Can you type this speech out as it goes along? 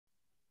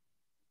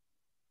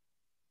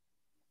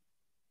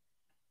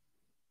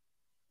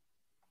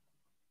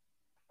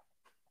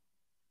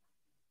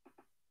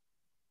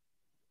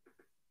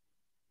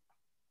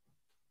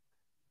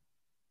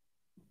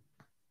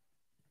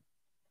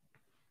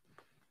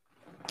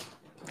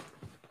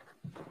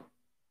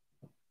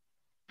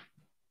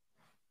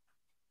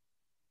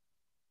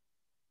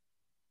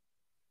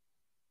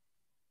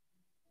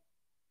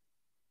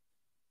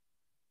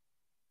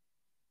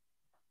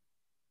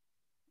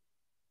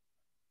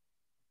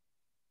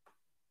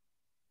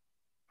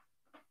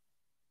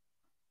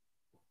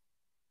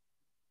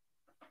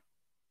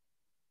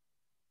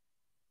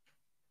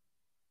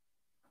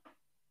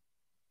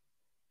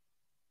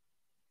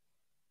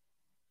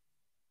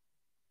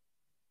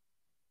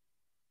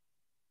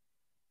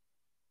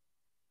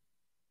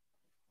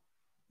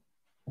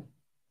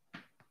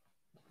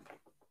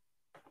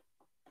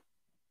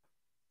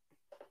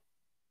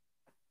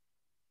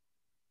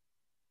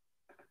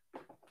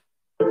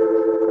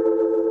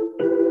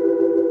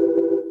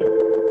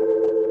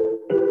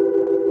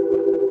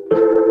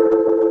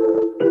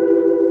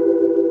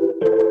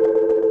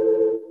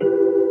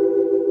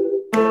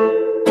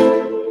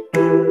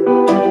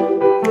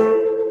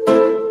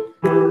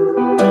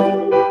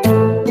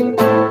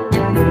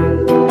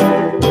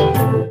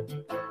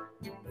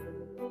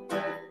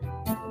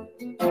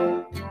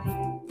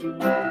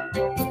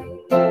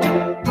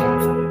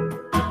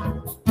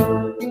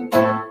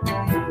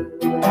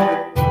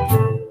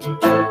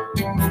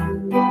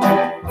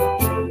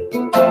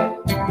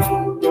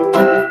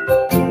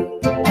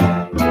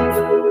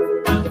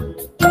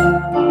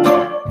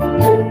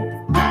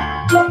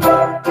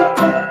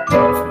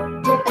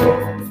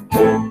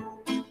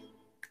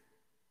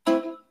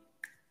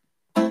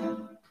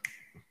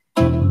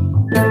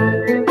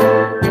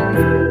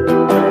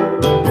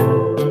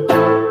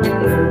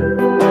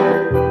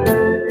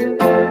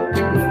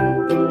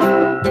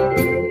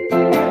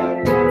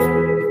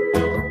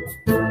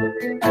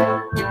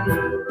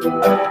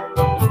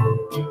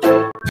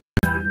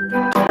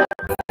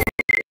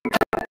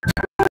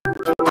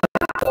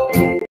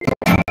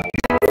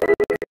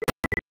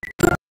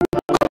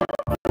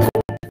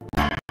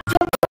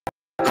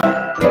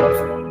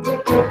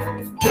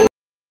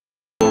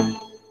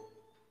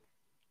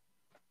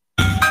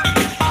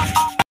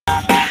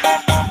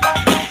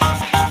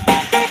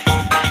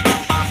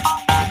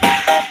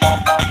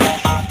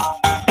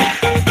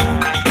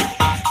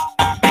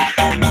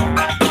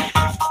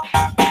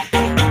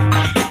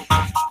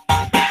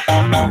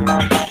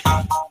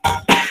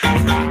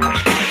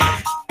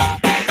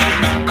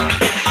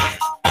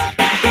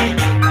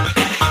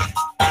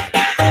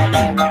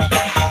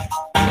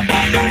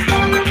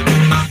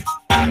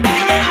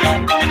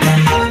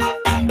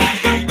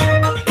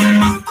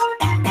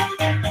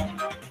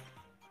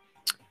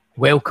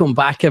Welcome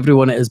back,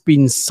 everyone. It has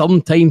been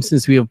some time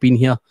since we have been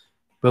here.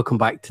 Welcome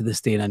back to the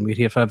Staying In. We're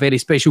here for a very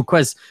special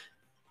quiz,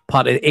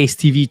 part of the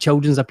STV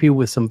Children's Appeal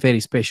with some very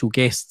special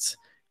guests.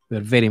 We're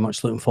very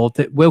much looking forward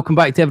to it. Welcome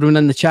back to everyone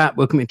in the chat.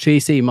 Welcome to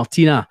Tracy,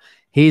 Martina,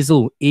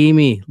 Hazel,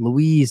 Amy,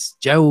 Louise,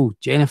 Jill,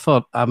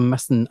 Jennifer. I'm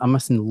missing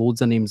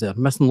loads of names there.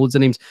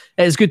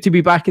 It's good to be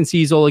back and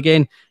see you all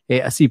again.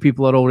 I see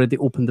people are already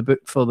opened the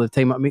book for the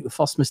time I make the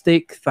first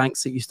mistake.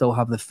 Thanks that you still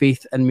have the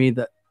faith in me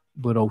that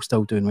we're all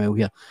still doing well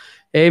here.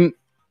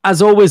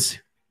 As always,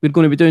 we're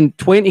going to be doing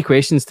 20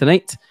 questions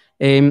tonight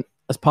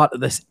as part of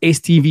this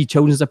STV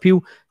Children's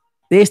Appeal.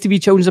 The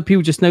STV Children's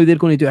Appeal just now, they're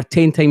going to do a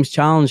 10 times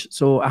challenge.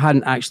 So I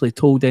hadn't actually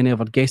told any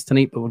of our guests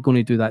tonight, but we're going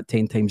to do that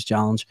 10 times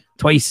challenge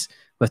twice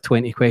with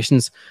 20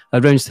 questions.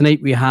 Our rounds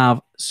tonight, we have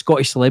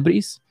Scottish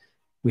celebrities,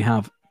 we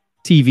have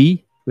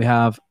TV, we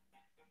have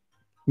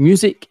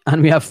music,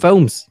 and we have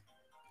films.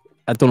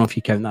 I don't know if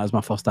you count that as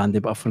my first Andy,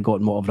 but I've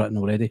forgotten what I've written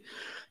already.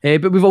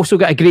 But we've also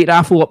got a great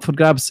raffle up for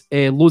grabs,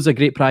 loads of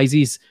great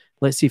prizes.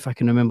 Let's see if I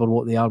can remember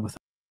what they are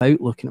without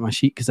looking at my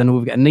sheet, because I know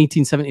we've got a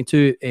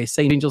 1972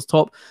 Sign Rangers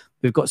top.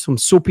 We've got some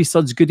Soapy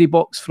Suds goodie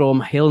box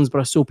from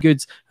Helensburgh Soap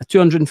Goods, a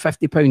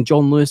 £250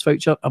 John Lewis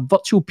voucher, a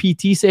virtual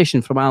PT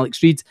session from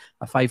Alex Reid,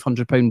 a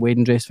 £500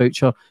 wedding dress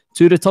voucher,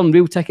 2 return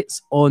rail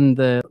tickets on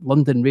the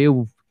London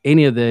Rail,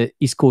 any of the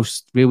East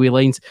Coast Railway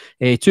lines,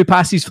 2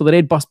 passes for the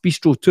Red Bus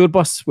Bistro tour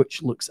bus,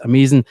 which looks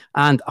amazing,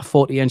 and a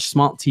 40-inch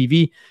smart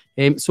TV.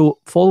 So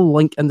follow the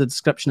link in the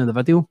description of the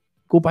video.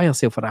 Go buy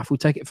yourself a raffle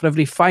ticket. For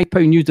every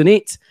 £5 you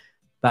donate,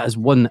 that is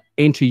one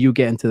entry you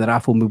get into the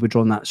raffle, and we'll be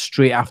drawing that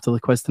straight after the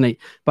quiz tonight.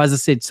 But as I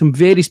said, some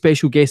very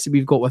special guests that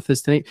we've got with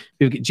us tonight.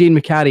 We've got Jane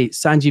McCarry,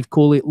 Sanjeev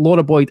Kohli,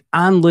 Laura Boyd,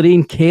 and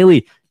Lorraine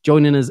Kelly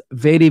joining us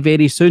very,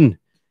 very soon.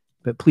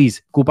 But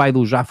please, go buy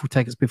those raffle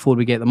tickets before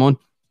we get them on.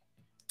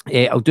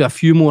 I'll do a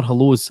few more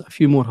hellos.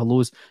 We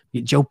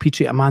get Jill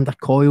Petrie, Amanda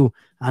Coyle,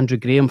 Andrew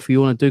Graham,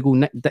 Fiona Dougal,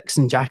 Nick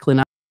Dixon,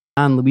 Jacqueline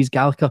and Louise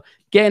Gallagher.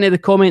 Get into the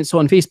comments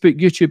on Facebook,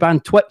 YouTube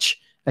and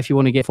Twitch. If you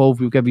want to get involved,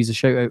 we'll give you a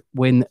shout out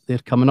when they're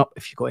coming up.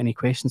 If you've got any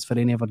questions for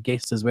any of our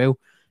guests as well,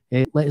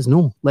 let us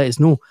know.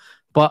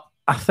 But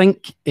I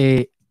think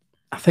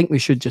we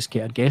should just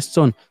get our guests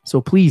on. So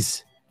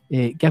please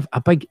give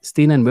a big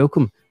Staying In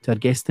welcome to our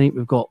guests tonight.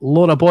 We've got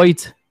Laura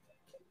Boyd,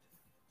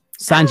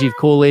 Sanjeev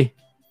Kohli,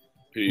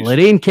 Peace.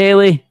 Lorraine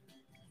Kelly,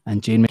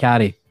 and Jane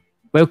McCarry.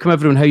 Welcome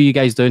everyone. How are you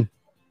guys doing?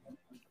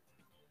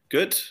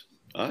 Good.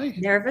 Aye.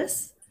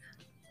 Nervous?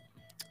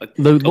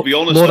 I'll be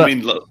honest, Laura, I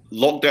mean,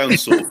 lockdown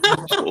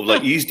sort of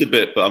like eased a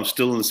bit, but I'm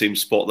still in the same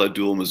spot that I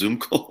do on my Zoom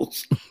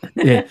calls.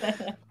 Yeah.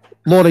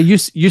 Laura, you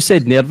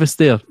said nervous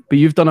there, but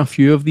you've done a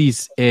few of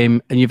these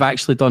and you've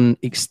actually done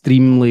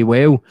extremely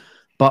well.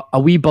 But a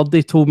wee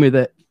birdie told me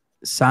that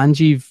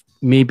Sanjeev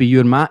may be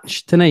your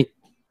match tonight.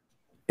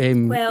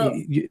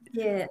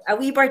 Yeah, a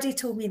wee birdie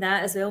told me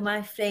that as well.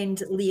 My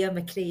friend Leah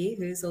McCray,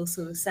 who's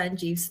also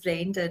Sanjeev's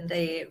friend and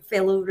a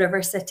fellow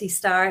River City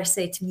star,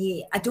 said to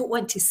me, I don't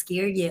want to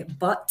scare you,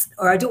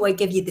 or I don't want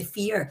to give you the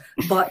fear,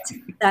 but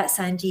that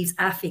Sanjeev's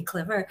affy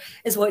clever,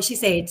 is what she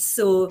said.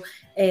 So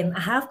I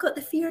have got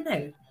the fear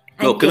now.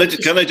 Well, can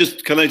I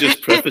just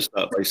preface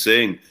that by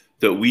saying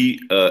that we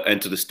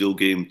entered the still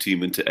game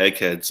team into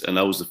Eggheads, and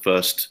I was the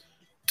first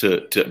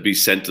to be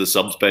sent to the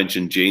subs bench,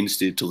 and Jane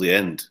stayed till the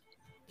end.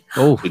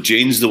 Oh, so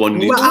Jane's the one.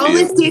 Well, I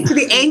only stayed to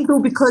the end though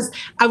because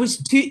I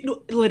was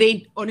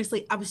Lorraine.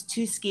 Honestly, I was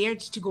too scared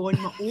to go on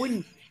my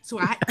own.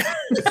 So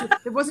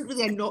there wasn't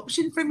really an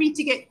option for me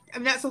to get. I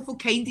mean, that's awful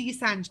kind of you,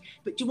 Sanj.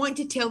 But do you want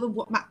to tell them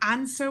what my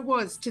answer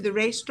was to the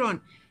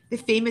restaurant, the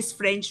famous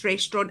French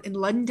restaurant in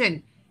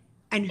London,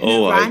 and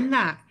who ran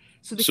that?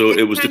 So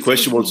it was the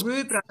question was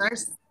Roux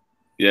brothers.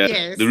 Yeah,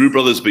 yes. The Roux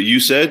brothers. But you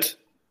said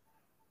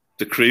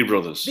the Cray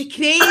brothers. The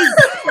Crays.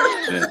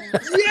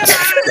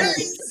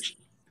 Yes.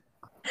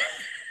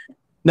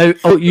 Now,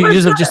 you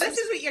have just. This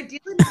is what you're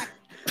dealing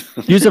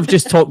with. You have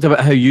just talked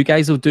about how you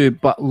guys will do,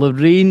 but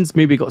Lorraine's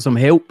maybe got some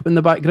help in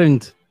the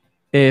background.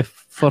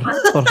 For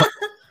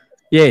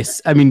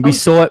yes, I mean we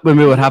saw it when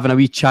we were having a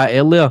wee chat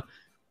earlier.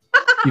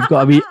 You've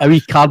got a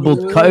wee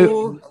cardboard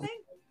cutout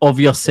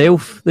of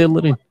yourself there,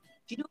 Lorraine.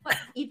 Do you know what's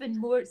even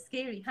more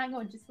scary? Hang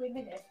on, just wait a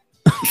minute.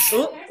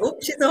 Oh,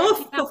 she's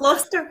off. I've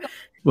lost her.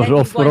 We're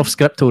off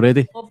script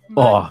already.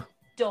 Oh.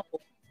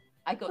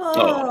 I got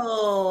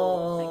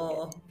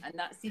and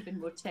that's even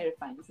more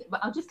terrifying, isn't it? But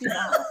I'll just do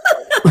that.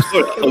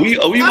 Sorry,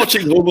 are we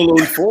watching Home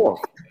Alone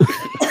 4?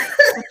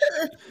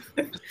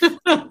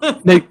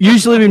 Now,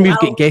 usually when we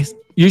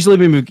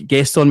get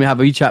guests on, we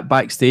have a wee chat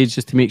backstage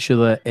just to make sure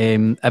that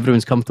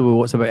everyone's comfortable with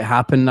what's about to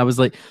happen. And I was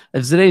like,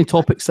 is there any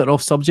topics that are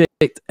off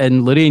subject?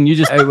 And Lorraine, you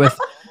just out with,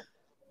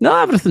 no,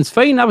 everything's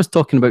fine. I was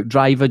talking about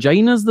dry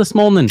vaginas this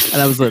morning.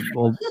 And I was like,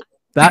 well,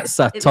 that's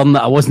a turn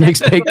that I wasn't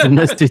expecting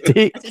this to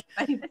take.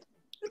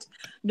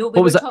 No,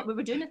 we were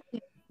doing a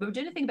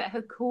thing about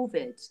how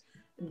COVID,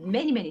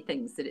 many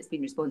things that it's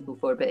been responsible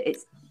for, but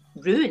it's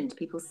ruined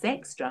people's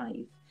sex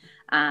drive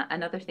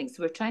and other things.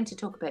 So we're trying to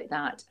talk about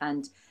that.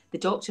 And the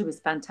doctor was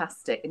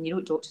fantastic. And you know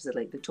what doctors are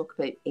like? They talk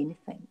about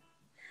anything.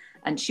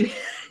 and she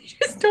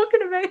was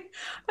talking about.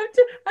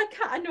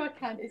 I know I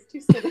can't. It's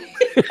too silly.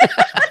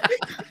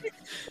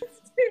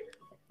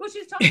 Well, she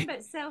was talking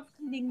about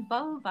self-cleaning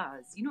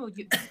vulvas. You know,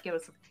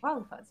 girls have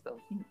vulvas,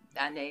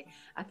 and I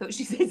thought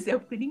she said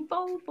self-cleaning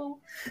vulva.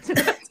 So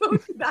I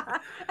told her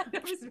that, and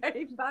it was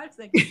very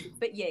embarrassing.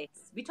 But yes,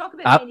 we talk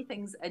about many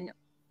things, and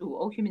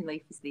all human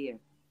life is there.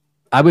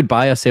 I would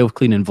buy a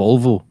self-cleaning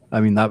Volvo.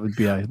 I mean, that'd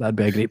be a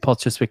great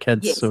purchase for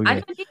kids. Yes, so, yeah. I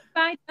don't need to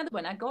buy another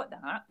one. I got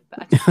that,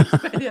 but I just need to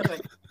buy the other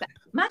one. But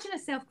imagine a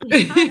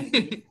self-cleaning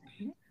fan.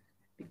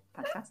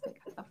 Fantastic.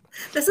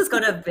 This has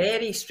got a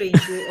very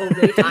strange route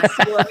already. So, I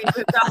mean,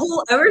 we've got a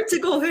whole hour to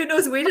go. Who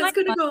knows where it's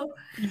going to go?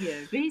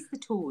 Yeah, raise the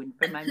tone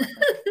for my mother.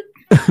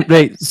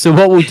 Right. So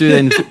what we'll do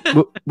then,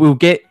 we'll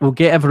get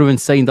everyone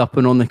signed up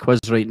and on the quiz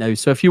right now.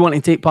 So if you want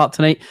to take part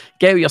tonight,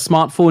 get out your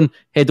smartphone,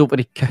 head over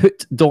to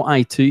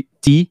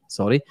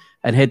kahoot.it,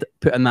 and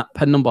put in that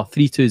PIN number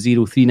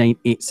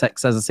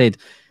 3203986. As I said,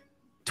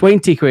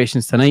 20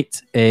 questions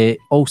tonight.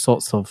 All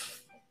sorts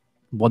of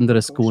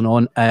wondrous going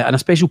on, and a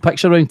special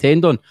picture round to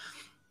end on.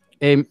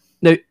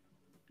 Now,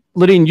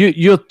 Lorraine,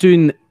 you're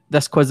doing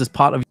this quiz as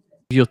part of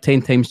your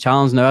 10 times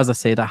challenge. Now, as I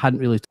said, I hadn't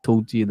really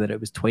told you that it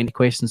was 20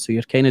 questions, so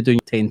you're kind of doing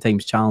 10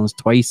 times challenge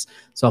twice.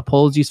 So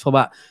apologies for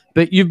that.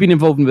 But you've been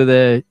involved with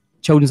the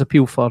Children's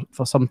Appeal for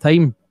some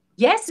time.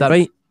 Yes, is that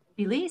right?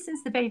 Really,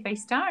 since the very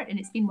start, and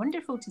it's been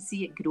wonderful to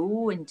see it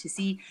grow and to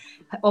see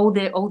all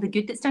the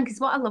good that's done. Because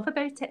what I love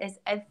about it is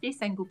every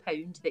single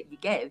pound that you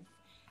give,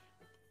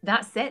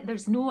 that's it.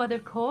 There's no other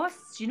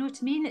costs. You know what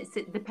I mean? It's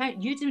the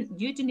pound.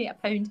 You donate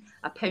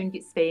a pound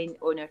gets spent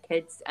on our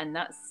kids, and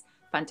that's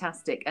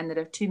fantastic. And there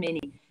are too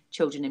many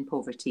children in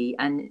poverty,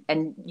 and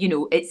you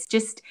know, it's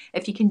just,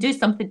 if you can do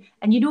something,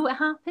 and you know what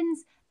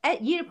happens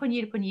year upon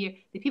year upon year,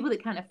 the people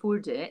that can't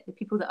afford it, the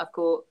people that have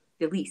got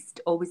the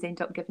least, always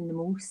end up giving the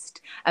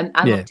most. And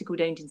I love to go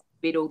down to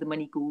where all the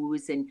money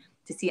goes and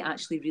to see it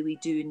actually really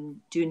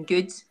doing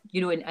good, you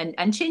know,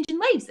 and changing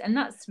lives, and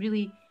that's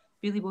really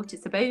what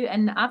it's about.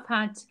 And I've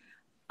had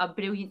a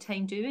brilliant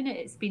time doing it.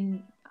 It's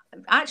been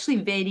actually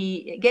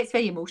it gets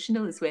very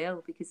emotional as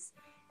well, because,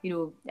 you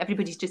know,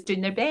 everybody's just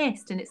doing their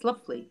best, and it's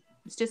lovely.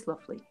 It's just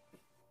lovely.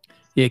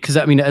 Yeah, because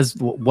I mean, it is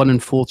 1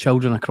 in 4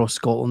 children across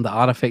Scotland that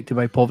are affected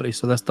by poverty,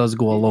 so this does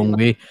go a long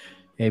way.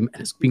 And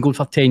it's been going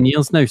for 10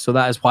 years now, so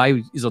that is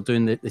why you're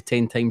doing the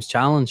 10 times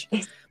challenge.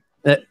 Yes.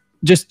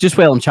 Just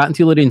while I'm chatting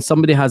to you, Lorraine,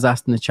 somebody has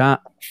asked in the chat,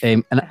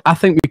 and I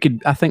think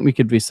we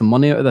could raise some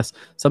money out of this.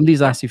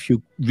 Somebody's asked if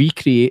you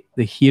recreate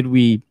the "Here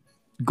We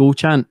Go"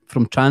 chant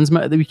from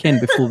Transmit at the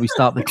weekend before we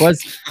start the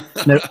quiz.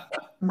 Now,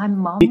 my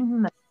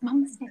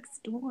mum's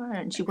next door,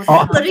 and she was.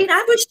 Lorraine,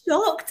 I was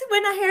shocked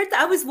when I heard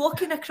that. I was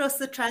walking across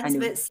the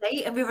Transmit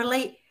site, and we were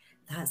like,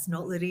 "That's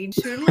not Lorraine,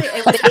 surely."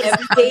 It was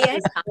everybody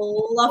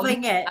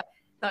loving it.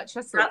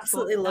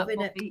 Absolutely loving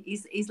it.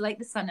 He's like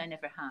the son I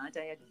never had.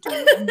 I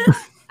adore him.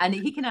 And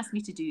he can ask me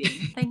to do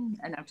anything,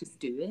 and I'll just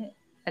do it.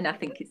 And I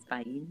think it's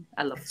fine.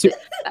 I love it.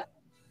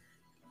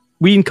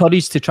 We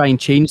encouraged to try and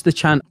change the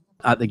chant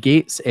at the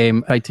gates.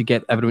 Tried to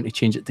get everyone to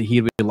change it to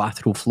 "Here We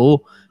Lateral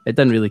Flow." It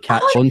didn't really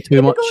catch on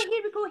too much.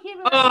 Here we go.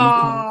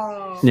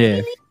 Oh,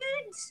 yeah. Really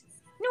good.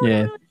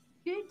 No,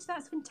 good.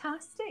 That's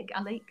fantastic.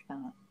 I like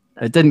that.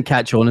 It didn't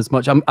catch on as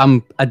much.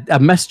 I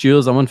missed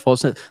yours. I'm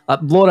unfortunate.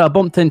 Laura, I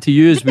bumped into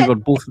you as we were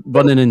both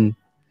running in.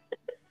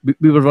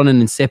 We were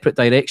running in separate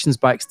directions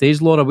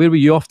backstage. Laura, where were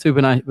you off to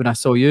when I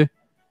saw you?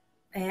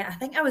 I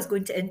think I was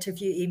going to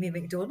interview Amy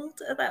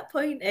McDonald at that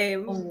point,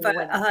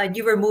 but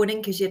you were moaning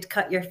because you'd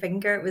cut your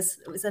finger. It was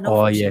an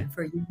operation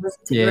for you.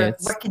 You were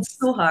working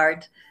so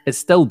hard. It's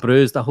still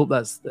bruised. I hope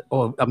that's.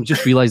 Oh, I'm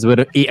just realising we're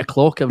at 8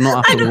 o'clock. I'm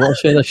not after the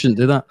watershed. I shouldn't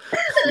do that.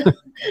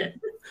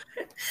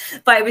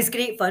 But it was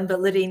great fun.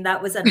 But Lorraine,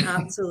 that was an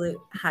absolute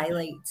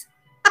highlight.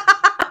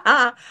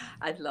 I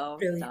love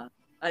that.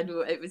 I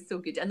know, it was so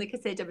good. And like I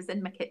said, I was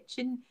in my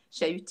kitchen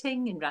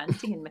shouting and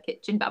ranting in my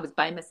kitchen, but I was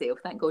by myself,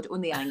 thank God.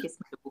 Only Angus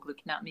and the dog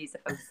looking at me as if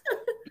I was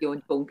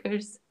beyond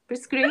bonkers. But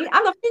it's great.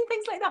 I love doing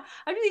things like that.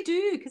 I really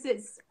do, because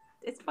it's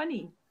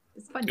funny.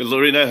 It's funny.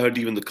 Lorraine, I heard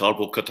even the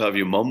cardboard cutout of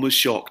your mum was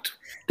shocked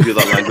to hear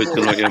that language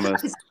coming out of your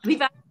mouth.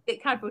 We've had to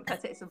get cardboard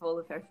cutouts of all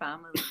of our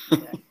family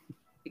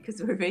because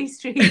we're very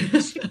strange.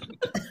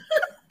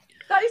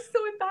 That is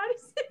so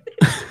embarrassing.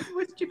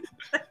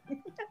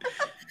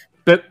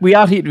 But we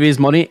are here to raise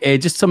money.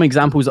 Just some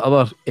examples that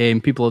other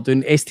people are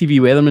doing. STV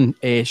weatherman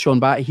Sean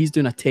Batty, he's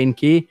doing a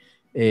 10k.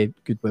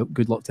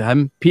 Good luck to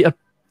him.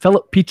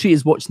 Philip Petrie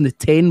is watching the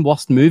 10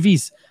 worst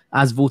movies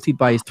as voted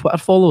by his Twitter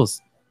followers.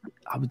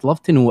 I would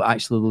love to know what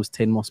actually those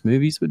 10 worst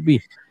movies would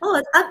be.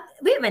 Oh,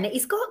 wait a minute.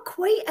 He's got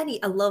quite any.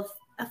 In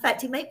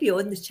fact, he might be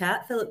on the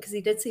chat, Philip, because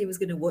he did say he was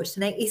going to watch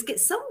tonight. He's got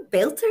some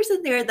belters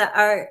in there that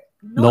are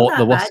not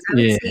that bad.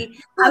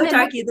 I would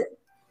argue that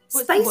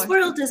Spice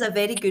World is a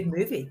very good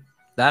movie.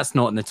 That's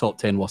not in the top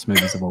 10 worst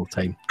movies of all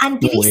time. And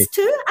Grease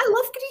too. I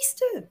love Grease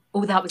too.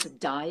 Oh, that was a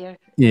dire.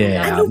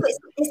 Yeah. I know, but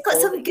it's got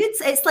some good.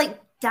 It's like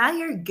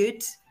dire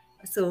good.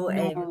 So,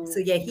 so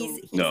yeah, he's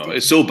no,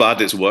 it's so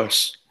bad it's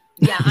worse.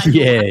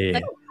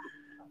 Yeah.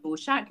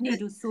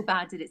 Sharknado's so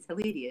bad that it's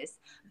hilarious,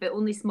 but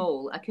only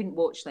small. I couldn't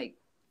watch like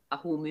a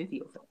whole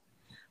movie of it.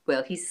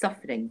 Well, he's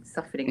suffering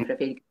for a very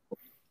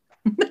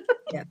good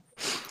Yeah.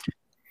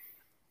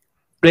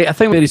 Right, I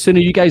think very soon. Are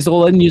you guys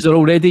all in? You're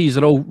all ready?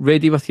 You're all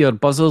ready with your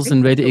buzzers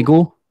and ready to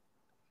go?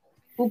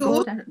 Oh,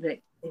 God.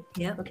 Right.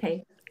 Yeah.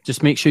 Okay.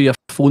 Just make sure your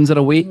phones are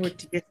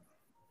awake.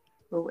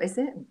 Oh, is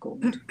it? Oh,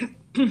 God.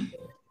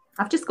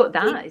 I've just got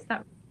that. Is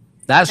that?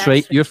 That's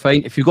right. You're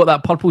fine. If you've got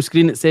that purple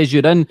screen that says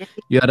you're in,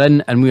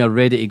 and we are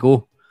ready to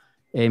go.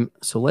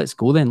 So let's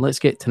go then. Let's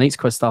get tonight's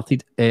quiz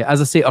started.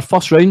 As I say, our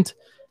first round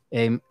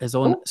is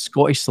on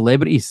Scottish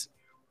celebrities.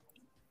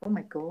 Oh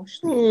my gosh.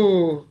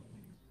 Oh.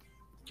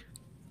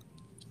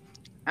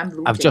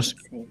 I've just.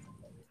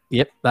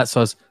 Yep, that's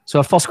us. So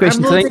our first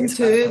question tonight.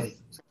 Too.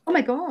 Oh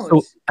my God.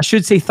 So I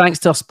should say thanks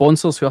to our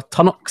sponsors who are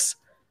Tunnock's.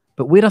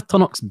 But where are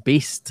Tunnock's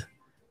based?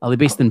 Are they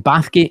based in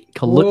Bathgate,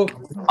 Carluke,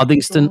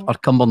 Uddingston, or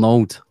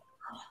Cumbernauld?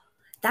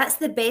 That's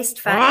the best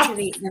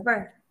factory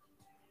ever.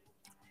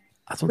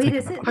 I don't think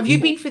I've ever Have you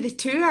been for the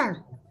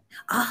tour?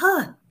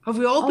 Have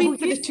we all been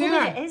for the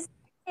tour? It is.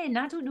 I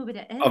don't know what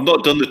it is. I've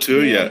not done the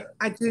tour yet.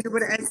 I do know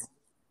what it is.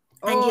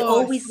 And you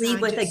always leave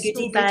with a Sanjeev's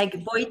goodie so bag.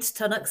 good. Boyd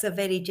Tunnock's a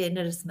very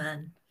generous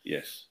man.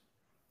 Yes.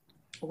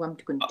 Oh, I'm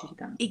going to do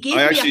that. He gave I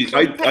me actually,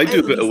 trumpet I do a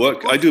out bit of his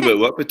work. I do a bit of pocket.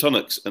 work with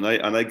Tunnock's, and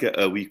I get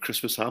a wee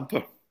Christmas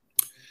hamper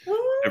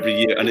every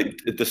year. And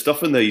the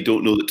stuff in there you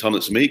don't know that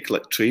Tunnock's make,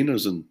 like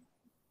trainers and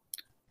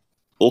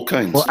all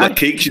kinds, Well, like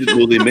cakes you didn't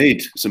know they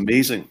made. It's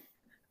amazing.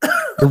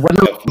 The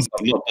winners,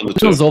 I've not done the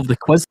winners tour. of the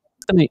quiz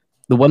tonight.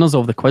 The winners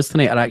of the quiz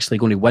tonight are actually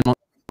going to win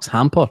Tunnock's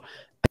hamper.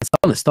 And some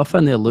of the stuff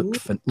in there looks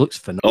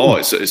phenomenal. Oh,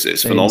 it's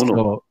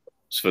phenomenal. So,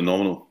 It's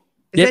phenomenal.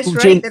 Is this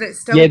right Jane, that it's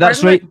still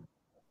that's burning?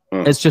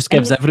 right. It just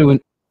gives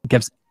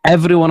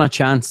everyone a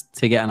chance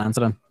to get an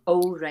answer in.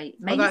 Oh, right.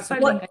 Oh, that's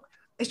Mine's what- burning.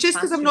 It's just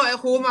because I'm not at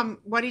home. I'm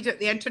worried at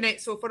the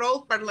internet. So if we're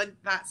all Berlin,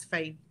 that's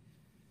fine.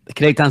 The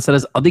correct answer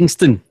is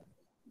Uddingston.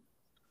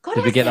 God,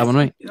 Did we get that one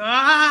right?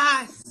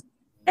 Yes.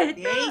 That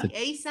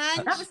Yay,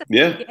 Sanj. was a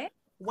Yeah. good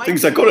guess.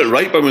 Things I got it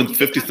right, but I'm in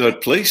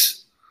 53rd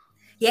place.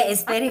 Yeah,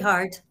 it's very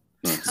hard.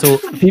 So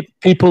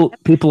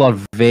people are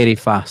very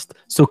fast.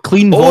 So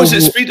clean Oh, is Volvo.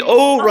 it speed?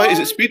 Oh, right. Is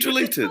it speed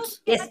related?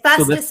 Yes,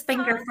 fastest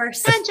finger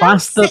first. Sanj, I'm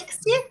faster-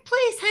 60th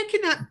place. How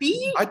can that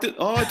be? I didn't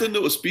know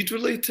it was speed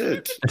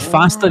related. The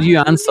faster you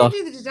answer,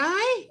 Neither did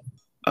I.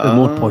 the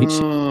more points.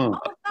 Gotcha.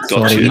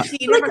 Sorry.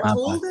 You never My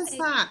told us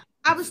that.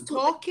 I was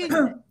talking.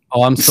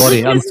 Oh, I'm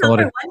sorry. I'm Who's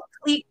sorry. number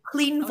one?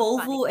 Clean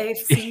Volvo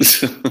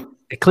FC.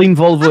 Clean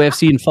Volvo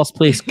FC in first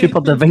place. Cooper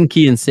Da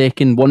Vinci in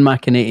second. One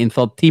McInerney in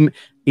third. Team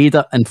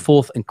Ada in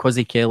fourth, and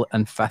Quizzy Kell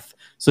in fifth.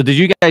 So did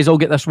you guys all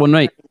get this one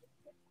right?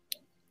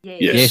 Yeah.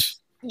 Yes.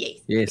 Yes.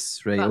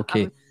 Yes. Right. But I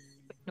Okay. was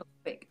not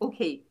quick.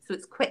 Okay, so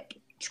it's quick.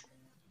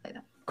 Like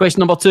that. Question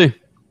number 2.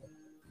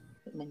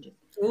 Ninja.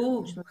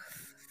 Oh,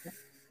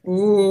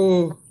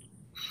 Oh.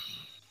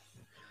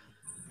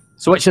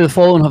 So which of the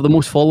following have the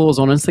most followers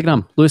on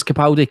Instagram? Lewis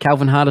Capaldi,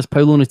 Calvin Harris,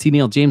 Paolo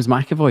Nutini, or James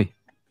McAvoy?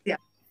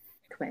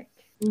 Quick.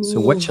 So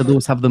which of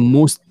those have the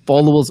most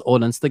followers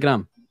on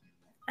Instagram?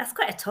 that's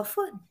quite a tough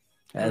one.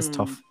 It is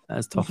tough. It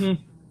is tough.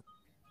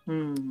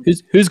 Hmm.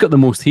 Who's got the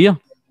most here?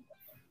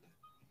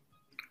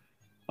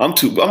 I'm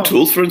too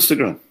old for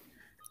Instagram.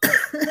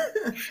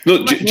 No,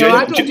 No,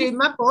 I don't do.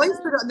 My boys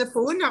put it on the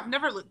phone. I've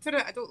never looked at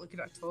it. I don't look at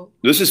it at all.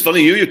 this is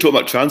funny. You're talking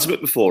about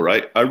Transmit before,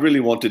 right? I really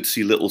wanted to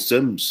see Little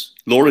Sims.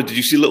 Laura, did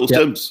you see Little Yep.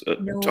 Sims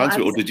at No,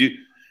 Transmit, or did you?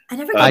 I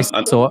never I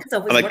got saw it. because I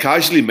was And I working.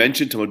 casually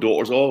mentioned to my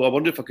daughters, "Oh, I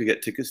wonder if I could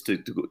get tickets to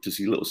go to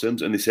see Little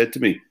Sims." And they said to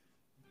me,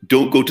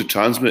 "Don't go to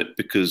Transmit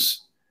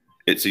because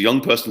it's a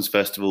young person's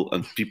festival,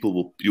 and people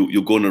will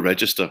you'll go on a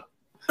register."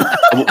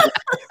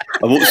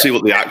 I won't say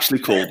what they actually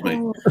called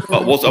me,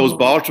 but I was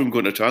barred from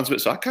going to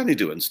Transmit, so I can't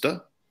do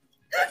Insta.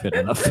 Fair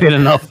enough. Fair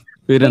enough.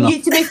 Fair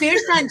enough. To be fair,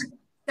 Sanj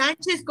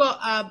has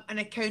got an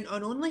account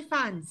on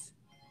OnlyFans.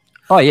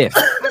 Oh yeah.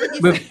 Haven't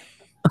you? We've-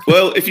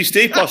 Well, if you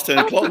stay past 10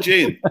 o'clock,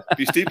 Jane, if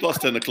you stay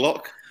past 10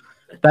 o'clock,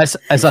 That's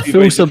as a you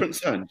full make different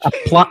sound.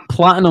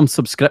 platinum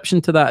subscription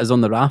to that is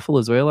on the raffle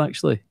as well.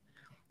 Actually,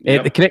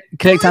 Yep. the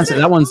correct answer to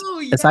that one's Oh,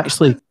 it's yeah.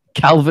 actually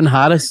Calvin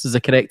Harris is the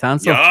correct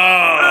answer.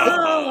 Yeah.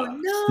 Oh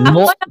no!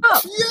 Not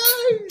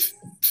Yes.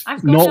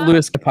 I've got not that.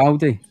 Lewis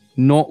Capaldi.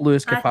 Not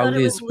Lewis I thought it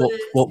Capaldi was is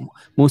Lewis. what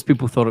most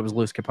people thought it was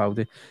Lewis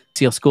Capaldi.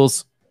 See your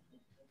scores.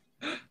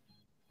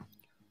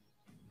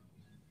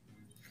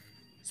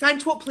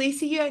 Sanj, what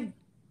place are you in?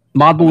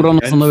 Marble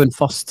runners are now in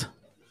first.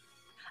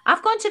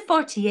 I've gone to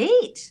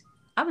 48.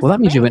 I was Well, that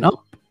means you quick. went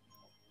up.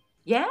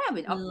 Yeah, I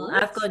went up. No, loads.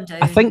 I've gone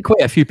down. I think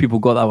quite a few people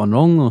got that one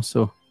wrong though.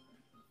 So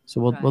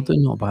we're Right.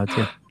 doing not bad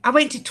here. I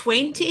went to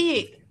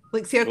 28.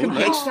 Like, see our Oh,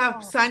 competitor.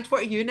 nice. Sanj,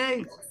 what are you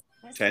now?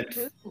 That's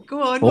 10th. cool.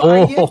 Go on, what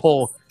are you?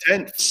 Oh,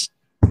 10th.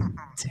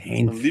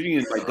 10. I'm leaving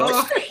in my Oh,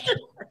 dust.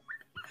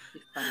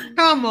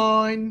 come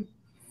on.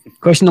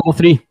 Question number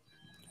 3.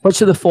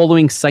 Which of the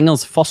following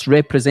singers first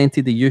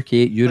represented the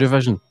UK at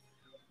Eurovision?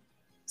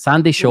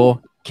 Sandy Shaw,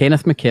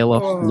 Kenneth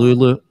McKellar, Oh.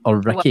 Lulu, or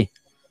Ricky?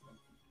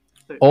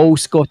 for all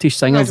Scottish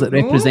singers that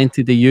don't know.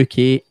 represented the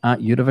UK at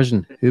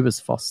Eurovision. Who was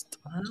first?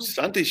 Wow.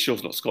 Sandy's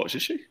show's not Scottish,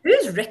 is she?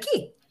 Who's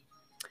Ricky?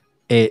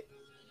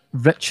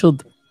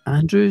 Richard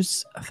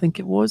Andrews, I think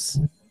it was.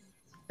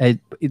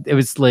 It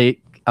was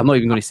like, I'm not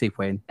even going to say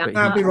when. But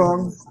I'll be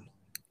wrong.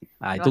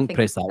 I No, I don't think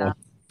press it's that one.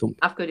 Don't.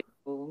 I've got it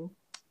wrong.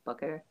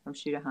 Bugger. I'm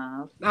sure I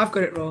have. I've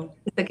got it wrong.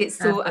 It's like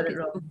it's I've so got it it's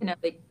wrong. so kind of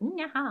like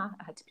I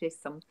had to press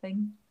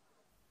something.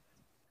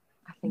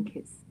 I think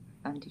it's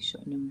Andy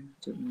Shot. No, I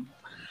don't know.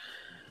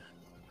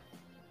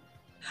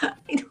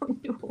 I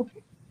don't know.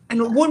 And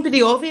it won't be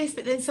the obvious,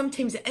 but then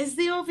sometimes it is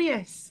the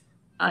obvious.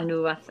 I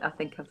know. I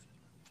think I've.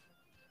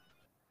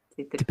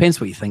 Depends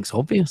what you think's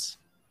obvious.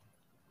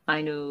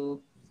 I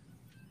know.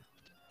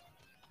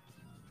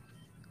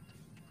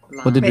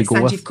 What did we Bet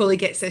go with? Sanjeev Kohli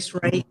gets this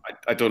right.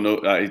 I don't know,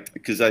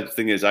 because the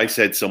thing is, I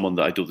said someone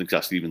that I don't think is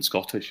actually even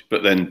Scottish,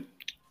 but then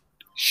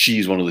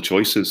she's one of the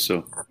choices.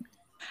 So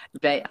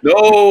Right. no.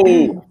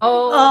 Oh.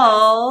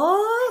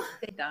 Oh,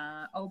 Say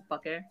that. Oh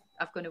bugger!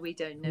 I've gone way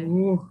down now.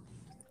 Ooh.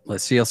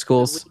 Let's see our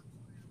scores.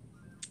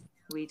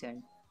 Way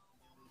down.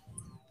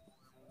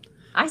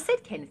 I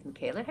said Kenneth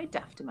McCarry. How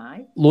daft am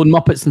I? Lone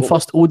Muppets in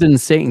first, Odin in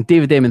second,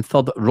 David M in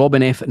third,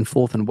 Robin F in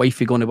fourth, and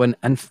Wifey going to win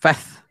in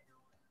fifth.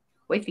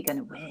 Wifey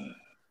gonna win.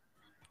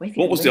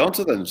 What was the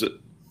answer then? Was it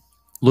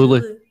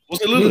Lulu.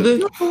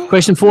 Lulu?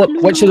 Question 4.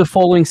 Which of the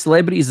following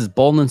celebrities is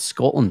born in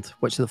Scotland?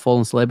 Which of the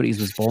following celebrities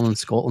was born in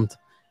Scotland?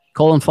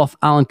 Colin Firth,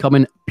 Alan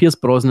Cumming, Pierce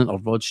Brosnan, or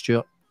Rod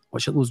Stewart?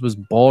 Which of those was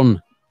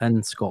born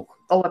in Scotland?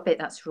 Oh, I bet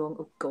that's wrong.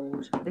 Oh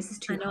God, this is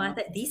too I know. I hard.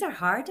 think these are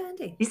hard,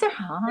 Andy. These are They're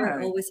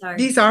hard. always hard.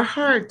 These are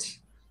hard.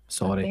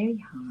 Sorry.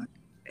 Very hard.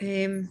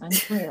 Um, I'm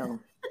well.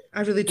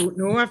 I really don't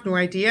know. I've no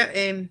idea.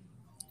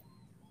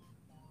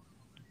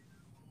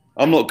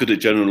 I'm not good at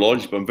general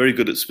knowledge, but I'm very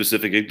good at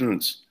specific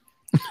ignorance.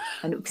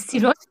 I know. See,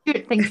 Rod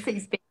Stewart thinks that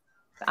he's been,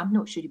 but I'm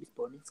not sure he was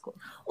born in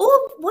Scotland.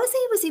 Oh, was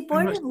he? Was he I'm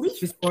born not in sure he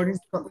Leith? was born in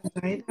Scotland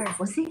either.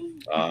 Was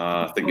he?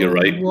 I think you're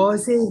right.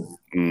 Was he?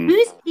 Mm.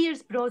 Who's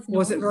Pierce Brosnan?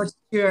 Was it Rod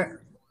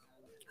Stewart?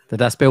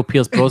 Did I spell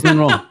Pierce Brosnan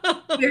wrong?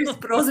 Pierce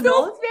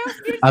Brosnan.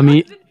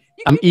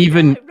 I'm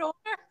even.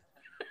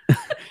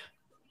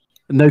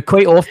 Now,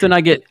 quite often I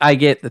get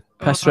the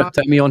piss ripped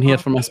at me on here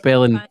for my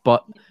spelling,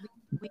 but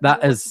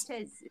that's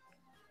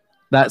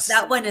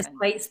That one is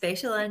quite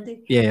special,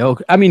 Andy. yeah.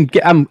 Okay. I mean,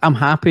 I'm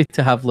happy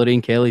to have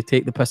Lorraine Kelly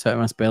take the piss out of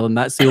my spelling.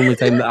 That's the only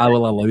time that I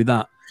will allow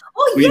that.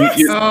 Oh, Well, yes.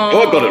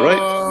 I got it right.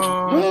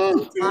 Oh.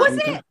 Was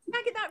it? Did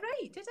I get that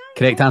right? Did I?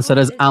 Correct answer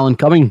is Alan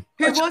Cumming.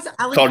 Who was it?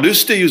 Alan?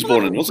 Carnoustie he was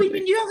born in, wasn't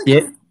Wait, he? you Alan Yeah.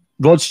 Cumming?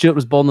 Rod Stewart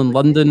was born in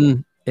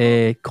London.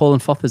 Colin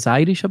Firth is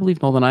Irish, I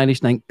believe, Northern Irish.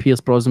 And I think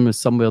Pierce Brosnan was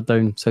somewhere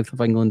down south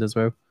of England as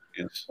well.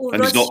 Yes. Oh, And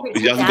Rod he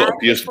Stewart's hasn't got a dad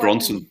Pierce was born in-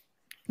 Bronson.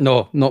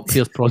 No, not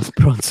Pierce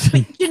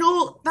Bronson. You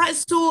know, that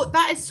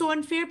is so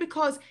unfair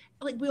because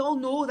like we all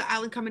know that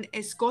Alan Cumming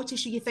is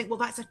Scottish, and you think, well,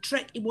 that's a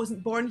trick. He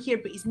wasn't born here,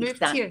 but he's moved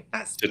Exactly. here.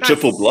 That's It's a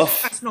triple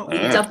bluff. That's not.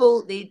 Ah.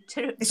 Double.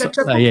 It's a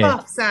triple yeah.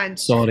 bluff, Sanj.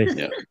 Sorry.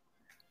 Yeah.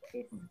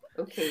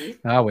 Okay.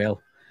 Ah,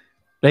 well.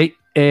 Right.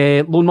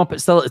 Lone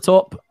Muppet still at the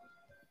top.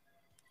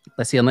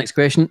 Let's see our next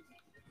question.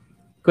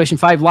 Question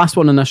 5, last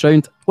one in this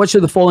round. Which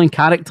of the following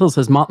characters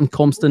has Martin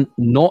Compston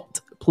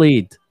not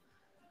played?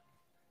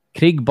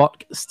 Craig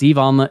Burke, Steve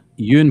Arnott,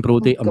 Ewan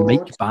Brody, or God.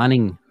 Mike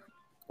Banning?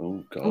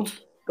 Oh, God.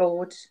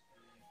 God.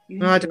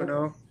 I don't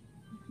know.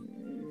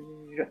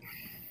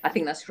 I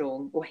think that's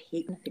wrong. Oh, I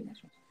hate when I think that's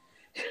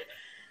wrong.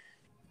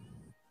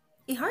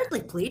 He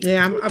hardly played.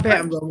 Yeah, I bet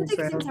I'm wrong I as think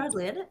he was well.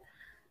 hardly in it.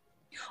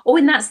 Oh,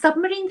 in that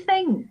submarine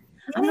thing.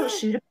 I'm not Yeah.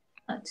 sure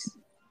about that.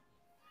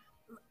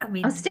 I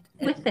mean, I'll stick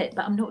with it,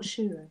 but I'm not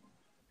sure.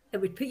 it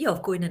would put you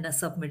off going in a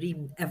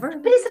submarine ever.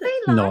 But it's a very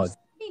No. large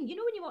submarine. You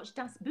know when you watch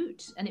Das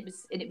Boot and it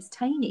was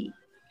tiny.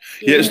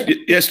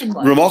 Yes,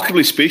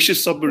 remarkably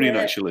spacious submarine,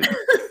 Yeah. actually.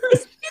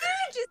 It's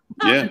huge.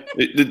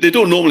 Yeah. They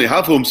don't normally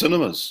have home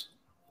cinemas.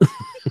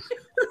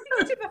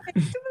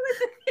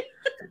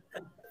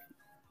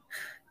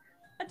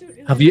 I don't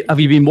really Have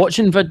you been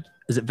watching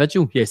Is it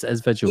Vigil? Yes, it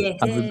is Vigil. Yes,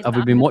 Have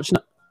we been watching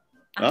it?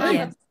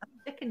 Yeah. I'm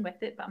sticking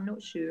with it, but I'm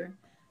not sure.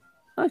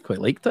 I quite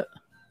liked it.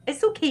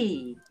 It's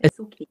okay. It's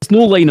okay. It's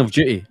no Line of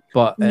Duty,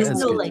 but it There's is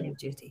no good. line of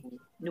duty.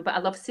 No, but I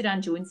love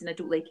Suran Jones and I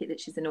don't like it that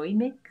she's annoying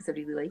me because I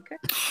really like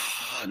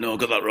her. No, I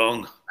got that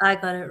wrong. I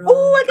got it wrong.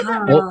 Oh, I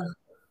got that Ah.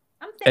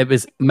 I'm It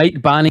was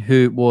Mike Banning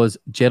who was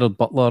Gerard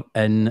Butler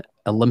in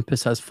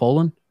Olympus Has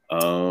Fallen.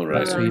 Oh, right.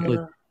 That's what he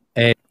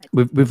played.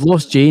 We've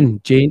lost Jane.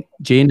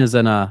 Jane is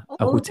in a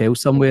hotel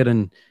somewhere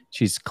and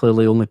she's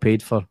clearly only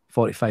paid for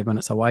 45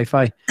 minutes of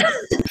Wi-Fi.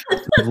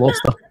 We've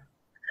lost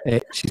her.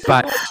 She's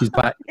back. She's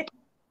back.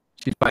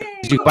 She's back.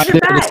 Did you go back to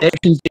the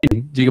reception,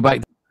 Jane? Did you go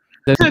back?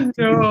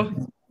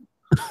 No.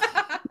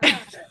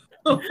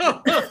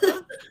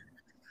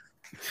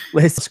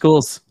 Let's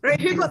scores. Right,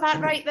 who got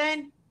that right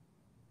then?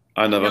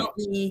 I never. Not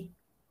me.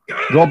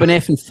 Robin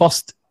F in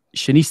first,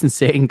 Shanice in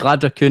second,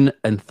 Gladra Kuhn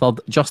in third,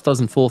 Just Us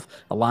in fourth,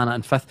 Alana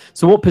in fifth.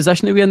 So what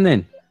position are we in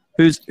then?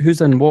 Who's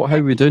in what? How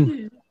are we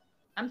doing?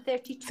 I'm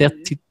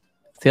 32.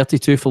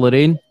 32 for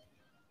Lorraine.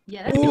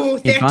 Yeah, that's Oh,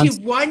 In France.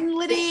 31,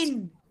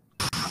 Lorraine.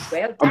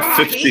 Well, I'm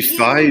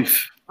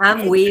 55.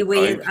 I'm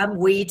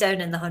way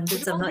down in the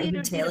hundreds. I'm not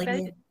even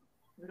telling you.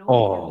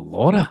 Oh,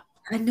 Laura.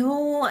 I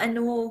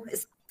know.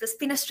 It's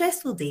been a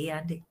stressful day,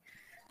 Andy.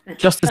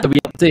 Just as a wee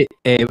update,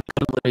 we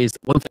currently raised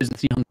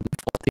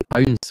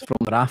 £1,340 from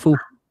the raffle.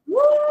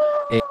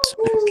 So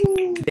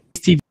the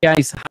TV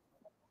guys have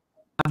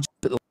just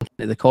put the link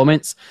in the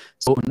comments.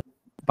 So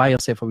buy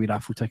yourself a wee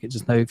raffle ticket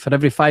just now. For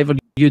every £5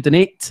 you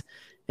donate,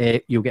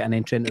 you'll get an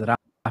entry into the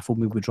raffle.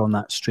 We'll be drawing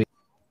that straight.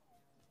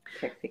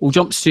 Perfect. We'll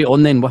jump straight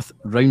on then with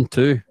round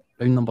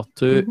number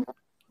 2.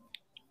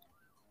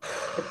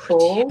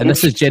 And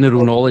this is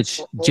general knowledge.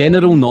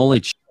 General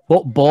knowledge.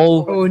 What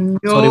ball? Oh no!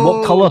 Sorry,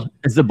 what colour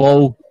is the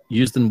ball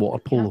used in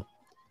water polo?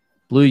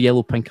 Blue,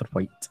 yellow, pink, or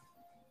white?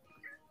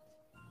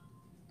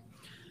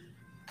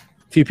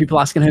 A few people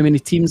asking how many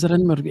teams are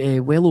in.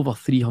 We're well over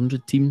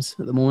 300 teams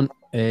at the moment.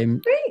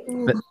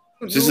 But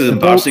this is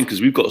embarrassing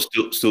because we've got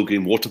a still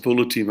game water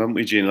polo team, haven't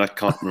we, Jane? I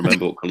can't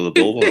remember what colour the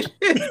ball was.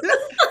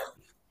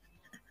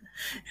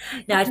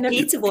 Now I'd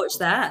pay to watch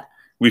that.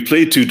 We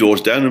played 2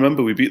 doors down.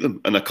 Remember, we beat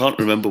them, and I can't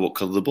remember what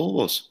colour the ball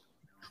was.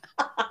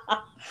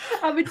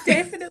 I would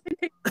definitely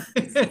pick.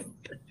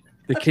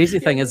 The crazy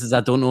thing is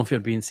I don't know if you're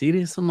being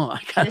serious or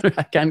not.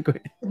 I can't go.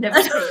 Never.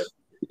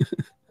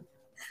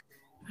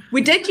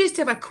 We did used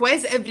to have a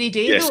quiz every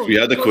day. Yes, though. we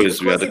had a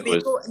quiz. We had a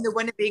quiz. And the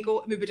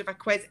Winnebago, and we would have a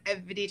quiz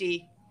every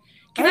day.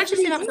 Can I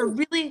just say that was a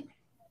really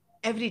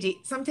every day?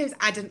 Sometimes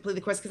I didn't play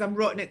the quiz because I'm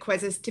rotten at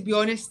quizzes, to be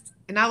honest,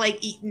 and I like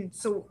eating.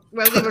 So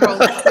while they were all,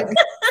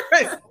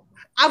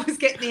 I was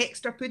getting the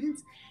extra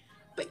puddings.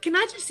 But can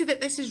I just say that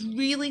this is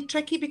really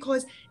tricky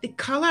because the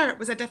colour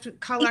was a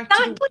different colour.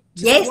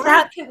 Yes,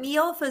 that put me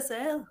off as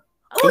well.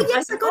 Oh,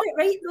 yes, I got it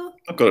right, though.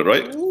 I got it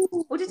right.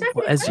 Oh, did I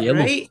What get is it yellow?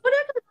 Right. Oh,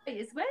 I got it right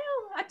as well.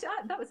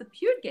 That was a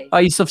pure guess.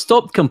 You've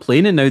stopped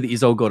complaining now that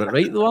he's all got it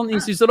right, though, aren't you?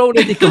 He's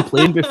already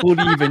complained before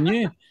he even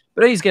knew.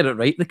 But he's get it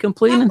right, the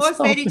complaining That was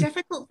stuff. very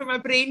difficult for my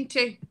brain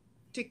to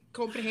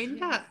comprehend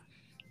that.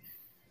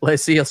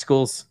 Let's see your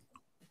scores.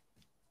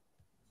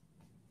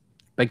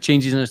 Big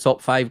changes in the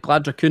top 5.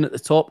 Glad Raccoon at the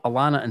top,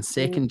 Alana in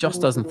second,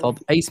 Just Us in third,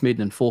 Ice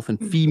Maiden in fourth, and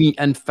Femi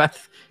in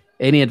fifth.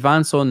 Any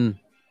advance on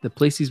the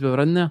places we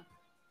were in there?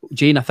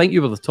 Jane, I think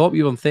you were the top.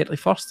 You were in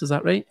 31st, is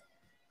that right?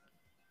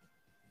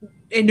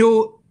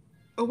 No.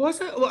 Oh, was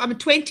it? Well, I'm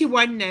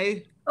 21 now.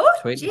 Oh,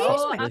 20.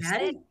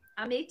 jeez,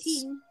 I'm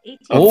 18.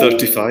 I'm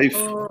 35.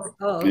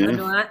 Oh, Yeah. I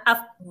know.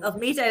 I've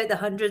made out the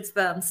hundreds,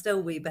 but I'm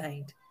still way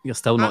behind. You're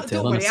still not Don't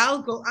telling worry,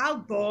 us. I'll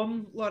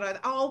bomb, Laura.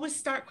 I always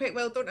start quite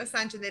well, don't I,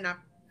 Sanjeev? And then I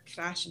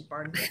crash and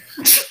burn.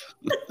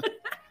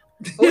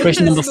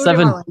 Question number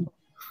 7.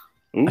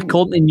 Ooh.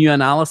 According to new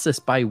analysis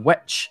by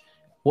which,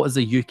 what is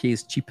the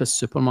UK's cheapest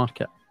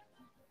supermarket?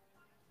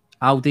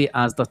 Aldi,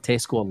 Asda,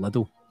 Tesco, or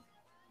Lidl?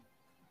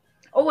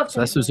 Oh, I've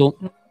So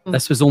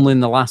this was only in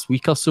the last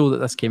week or so that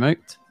this came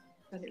out.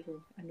 I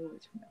know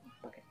it's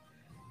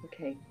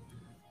okay.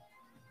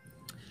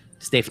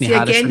 Stephanie See,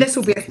 Harrison. again, this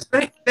will be a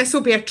trick. This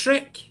will be a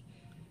trick.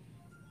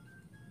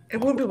 It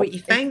won't be what you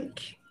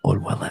think. Or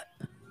will it?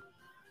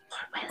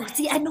 Oh,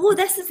 see, I know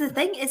this is the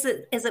thing. Is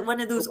it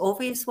one of those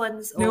obvious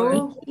ones? Or...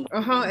 No.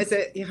 Is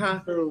it?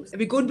 Are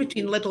we going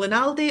between Lidl and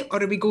Aldi,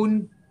 or are we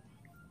going?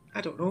 I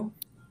don't know.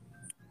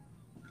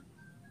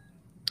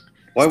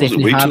 Why was it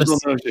Stephanie Waitrose Harris. on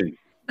there, Jane?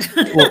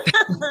 Well,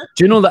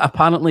 do you know that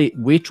apparently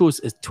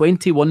Waitrose is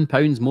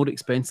 £21 more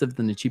expensive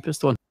than the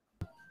cheapest one?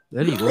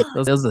 There you go.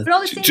 There's the. For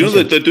all the same Do you know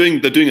that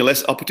they're doing a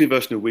less uppity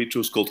version of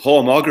Waitrose called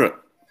Haw Margaret?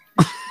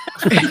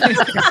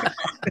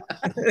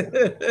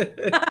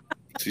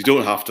 So you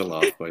don't have to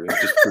laugh, by it.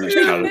 Just for his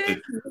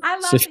charity. I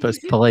love Just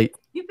it. polite.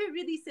 You put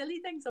really silly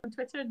things on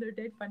Twitter and they're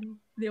dead funny.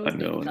 They I always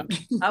know.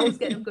 I always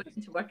get them going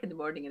to work in the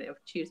morning and it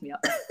cheers me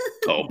up.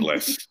 Oh,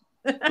 bless.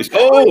 It's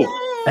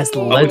It's I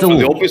went for the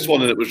Lidl. obvious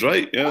one and it was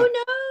right, yeah. Oh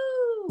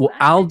no! Well,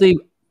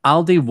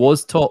 Aldi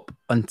was top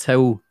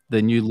until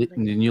the new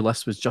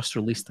list was just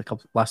released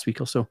last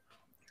week or so.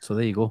 So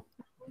there you go.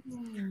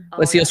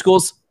 Let's see your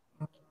scores.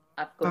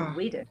 I've gone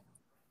way down.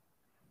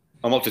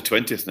 I'm up to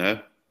 20th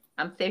now.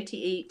 I'm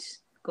 38,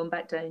 going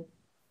back down.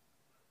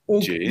 Oh,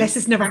 Jane? this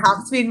has never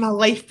happened to me in my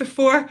life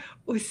before.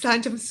 Oh,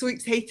 Sanjeev, I'm so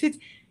excited.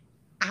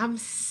 I'm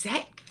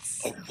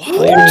 6. Oh,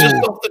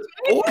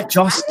 wow.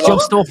 Just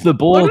off the board. Just off the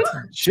board.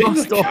 Jane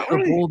Just off the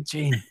McCarry. board,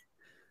 Jane.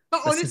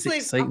 But This is honestly, I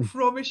exciting.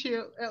 promise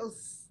you, it'll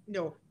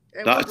no.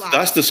 It won't last.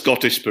 That's the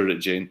Scottish spirit,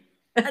 Jane.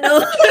 I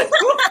know.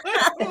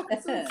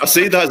 I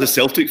say that as a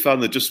Celtic fan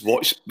that just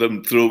watched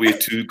them throw away a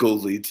 2-goal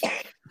lead.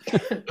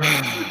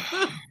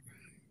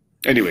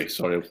 Anyway,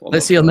 sorry.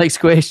 Let's see your next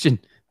question.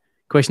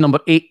 Question number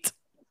 8.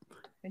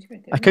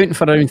 Accounting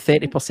for around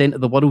 30%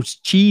 of the world's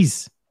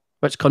cheese,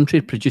 which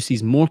country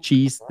produces more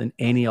cheese than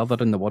any other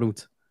in the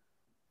world?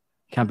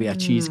 Can't be a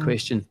cheese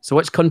question. So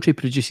which country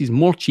produces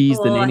more cheese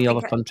than any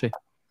other country?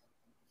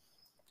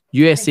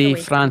 USA,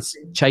 France,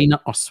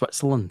 China, or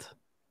Switzerland?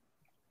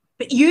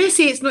 But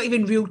USA, it's not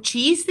even real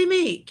cheese they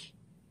make.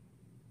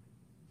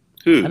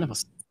 Who? I never...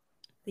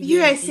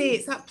 USA,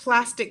 it's that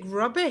plastic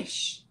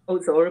rubbish. Oh,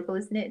 it's horrible,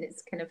 isn't it? And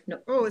it's kind of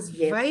not. Oh, it's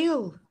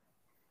vile.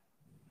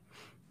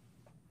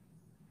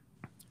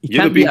 You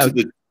ever been to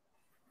the...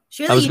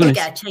 Surely you don't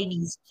get a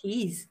Chinese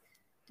cheese,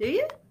 do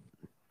you?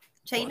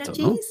 China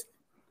cheese?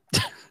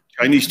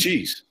 Chinese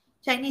cheese?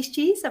 Chinese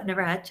cheese? I've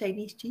never had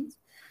Chinese cheese.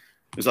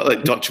 Is that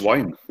like Dutch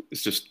wine?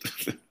 It's just...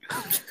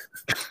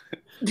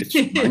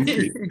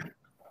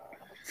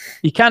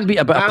 You can't beat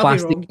a bit of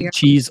plastic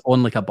cheese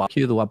on like a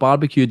barbecue, though. A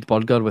barbecued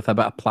burger with a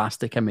bit of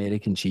plastic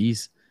American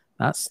cheese.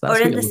 That's or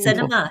in the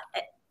cinema.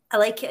 I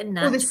like it in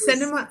nachos. Oh, the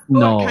cinema.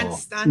 No, I can't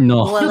stand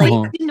no.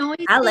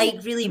 I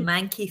like really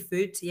manky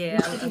food. Yeah,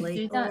 I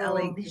like that. I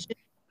like.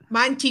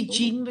 My Auntie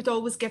Jean would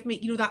always give me,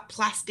 that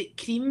plastic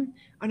cream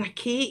on a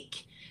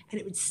cake, and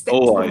it would stick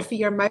to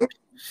your mouth.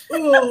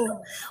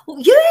 Oh.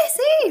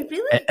 USA,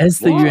 really? It is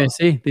the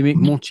USA. They make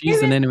more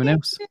cheese than anyone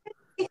else.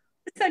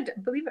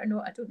 Believe it or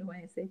not, I don't know why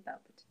I said that.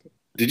 But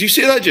did you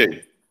say that,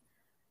 Jane?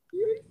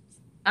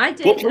 I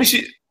did. What place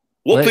you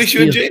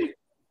in, Jane?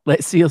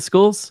 Let's see your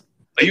scores.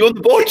 Are you on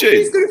the board, Jane?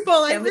 Who's going to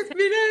fall in with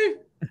me now?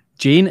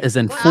 Jane is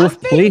in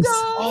 4th place.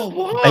 Oh,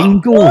 wow.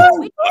 Bingo.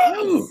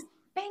 Wow.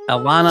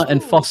 Alana in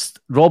 1st.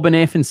 Robin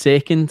F in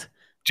 2nd.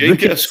 Jane,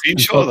 get a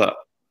screenshot of that.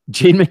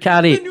 Jane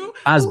McCarry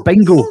as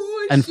bingo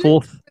in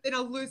 4th. Then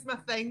I'll lose my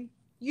thing.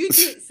 You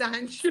do it,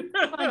 Sanj.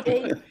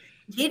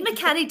 Jane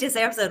McCarry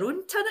deserves her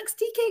own Tunnocks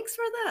tea cakes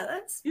for that.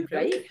 That's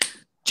right.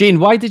 Jane,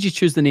 why did you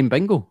choose the name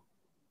Bingo?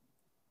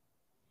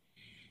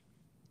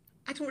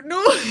 I don't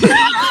know.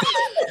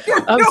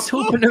 I was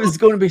hoping there was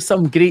going to be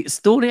some great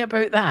story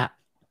about that.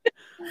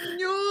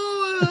 No,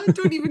 I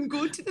don't even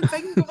go to the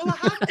bingo. Well, I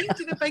have been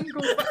to the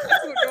bingo, but I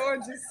don't know.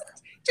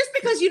 Just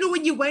because,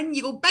 when you win,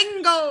 you go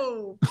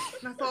bingo.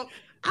 And I thought,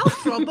 I'll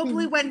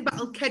probably win, but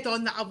I'll kid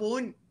on that I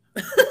won't.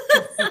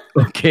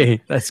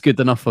 Okay, that's good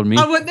enough for me.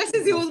 This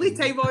is the only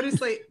time,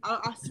 honestly.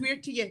 I swear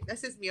to you,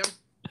 this is me.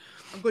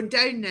 I'm going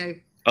down now.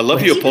 I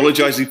love you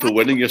apologising for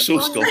winning. You're so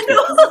Scottish.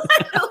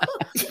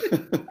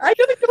 I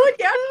don't know.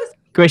 Yeah.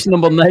 Question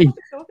number 9.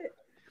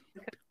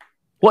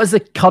 What is the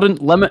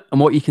current limit on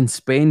what you can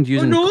spend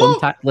using a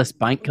contactless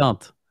bank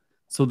card?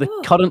 So the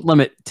current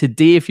limit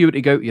today, if you were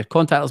to go out with your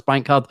contactless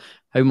bank card,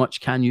 how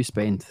much can you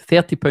spend?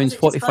 £30,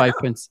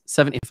 £45,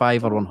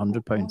 £75 or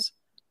 £100?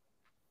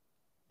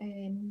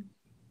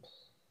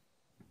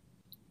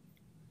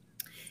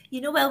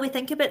 While we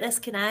think about this,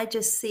 can I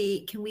just say,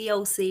 can we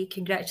all say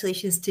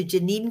congratulations to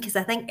Janine? Because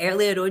I think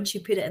earlier on she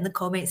put it in the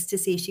comments to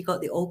say she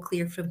got the all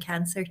clear from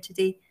cancer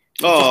today.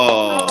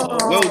 Oh,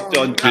 well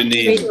done,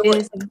 Janine.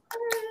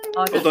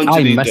 Well done,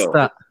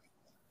 Janine.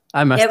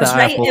 I missed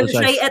that. It was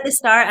right at the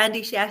start,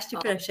 Andy. She asked you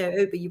for a shout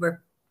out, but you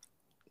were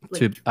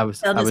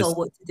telling us all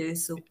what to do.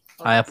 So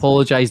I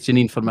apologise,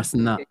 Janine, for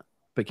missing that.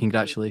 But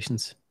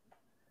congratulations.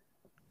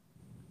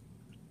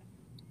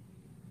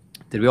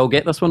 Did we all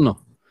get this one, though?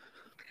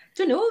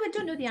 I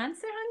don't know the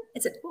answer, hon.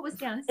 What was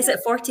the answer? Is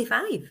it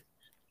 45?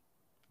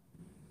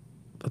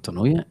 I don't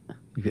know yet.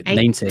 You've got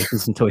 9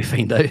 seconds until we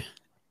find out.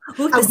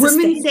 A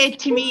woman said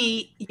to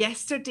me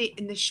yesterday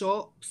in the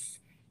shops,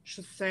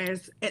 she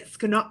says, it's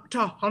going up to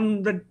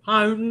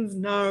 £100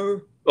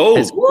 now. Oh,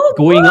 it's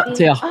going up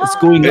to it's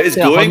going up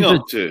to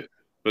 100,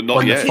 but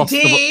not yet.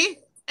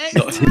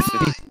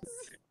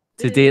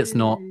 Today it's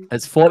not.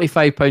 It's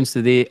 £45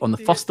 today. On the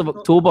 1st of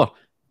October,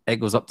 it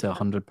goes up to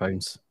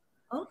 £100.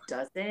 Oh,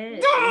 does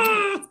it?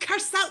 Oh,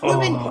 curse that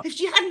woman! If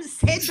she hadn't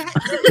said that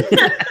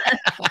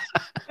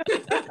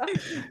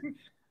to me.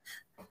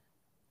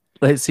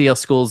 Let's see our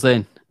scores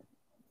then.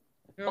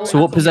 So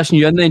what position are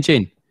you in then,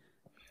 Jane?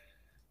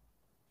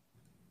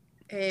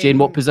 Jane,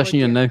 what position are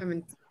you in now? I'm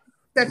in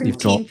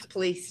 17th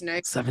place now.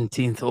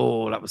 17th.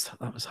 Oh, that was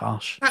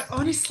harsh.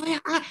 Honestly,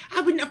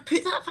 I wouldn't have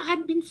put that if it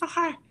hadn't been for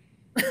her.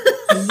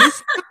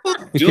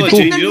 You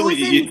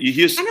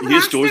hear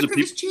stories of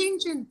people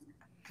changing.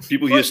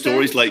 People hear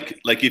stories like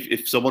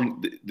if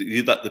someone, you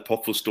hear that the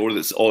popular story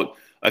that's,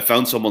 I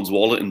found someone's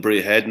wallet in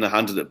Bray Head and I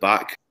handed it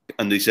back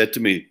and they said to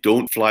me,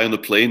 don't fly on the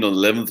plane on the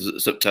 11th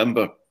of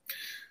September.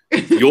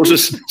 Yours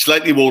is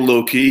slightly more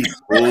low key.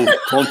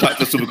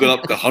 Contactless will be going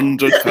up to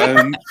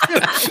 £100.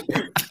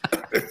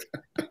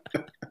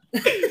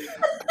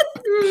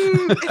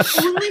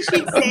 If only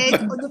she'd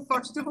said on the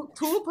 1st of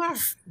October.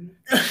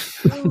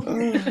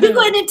 You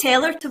go in and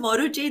tell her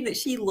tomorrow, Jane, that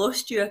she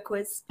lost you a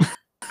quiz.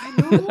 I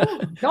know.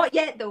 Not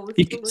yet, though.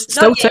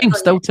 Still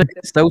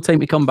time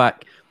to come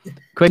back.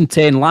 Question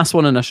 10, last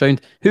one in this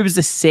round. Who was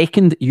the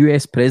second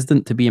US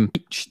president to be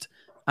impeached?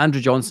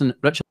 Andrew Johnson,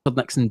 Richard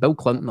Nixon, Bill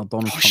Clinton, or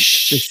Donald Trump?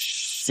 The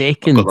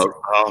second.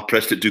 I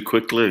pressed it too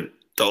quickly.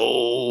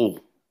 Oh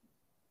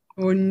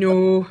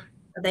no.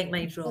 I think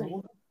mine's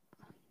wrong.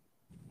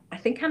 I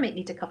think I might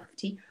need a cup of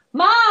tea.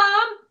 Mom!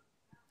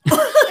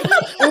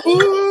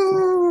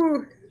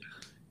 Oh!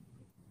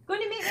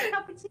 Going to make me a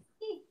cup of tea.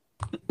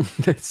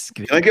 That's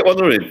great. Can I get one,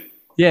 Lorraine?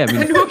 Yeah,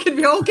 I know. Can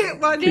we all get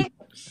one?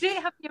 Straight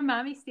have your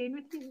mammy staying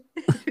with you.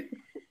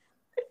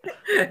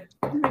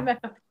 And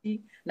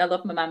I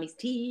love my mammy's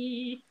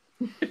tea.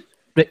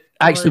 Right,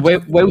 actually,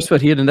 whilst we're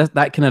here, and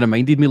that kind of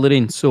reminded me,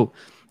 Lorraine. So,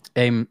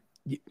 I'm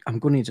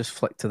going to just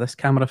flick to this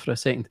camera for a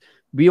second.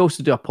 We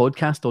also do a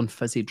podcast on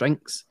fizzy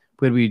drinks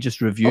where we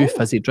just review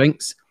fizzy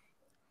drinks.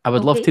 I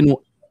would love to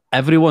know,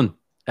 everyone,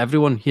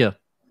 everyone here,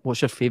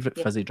 what's your favourite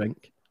fizzy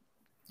drink?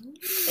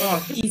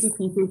 Oh, easy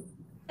peasy.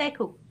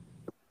 Prosecco.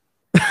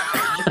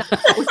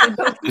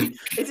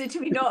 Is it, do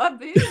we not have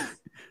booze?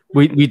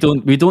 We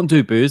don't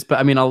do booze, but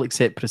I mean, I'll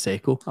accept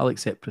Prosecco.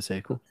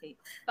 Okay.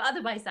 But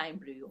otherwise, I'm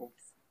brew.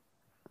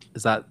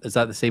 Obviously. Is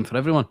that the same for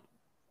everyone?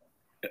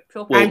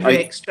 Well, Andrew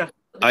extra.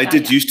 I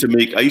used to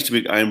make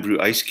Iron Brew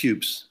ice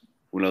cubes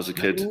when I was a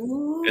kid.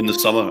 Ooh. In the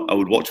summer, I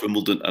would watch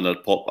Wimbledon and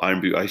I'd pop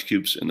Iron Brew ice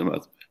cubes in the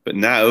mouth. But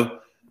now,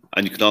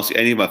 and you can ask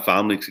any of my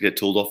family to get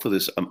told off for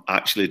this, I'm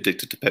actually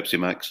addicted to Pepsi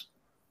Max.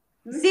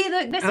 See,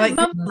 look, this I is like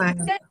Mum.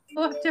 Max.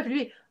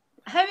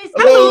 How is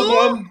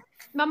Hello, Mum.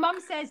 My mum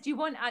says, "Do you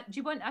want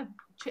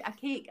a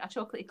cake, a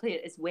chocolate eclair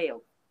as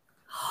well?"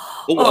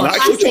 Oh, an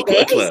actual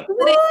chocolate eclair.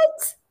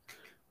 What?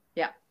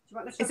 Yeah.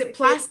 Is it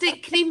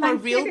plastic cream or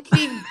real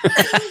cream?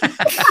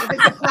 If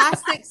it's a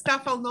plastic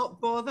stuff, I'll not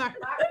bother.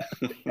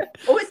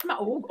 Oh, it's my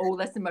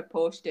listen, we're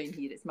posh down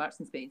here. It's Marks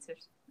and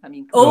Spencer's. I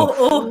mean,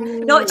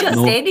 Not just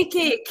No. any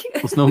cake.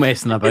 There's no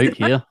messing about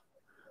here.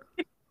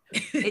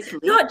 it's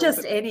Not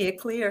just any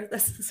eclair.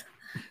 This is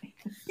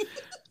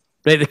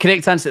Right, the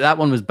correct answer to that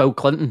one was Bill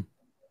Clinton.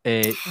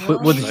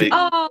 What did you?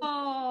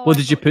 Oh, What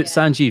did you put, yeah.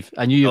 Sanjeev?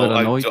 I knew you were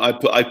annoyed.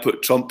 I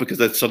put Trump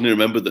because I suddenly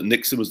remembered that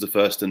Nixon was the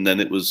first, and then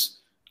it was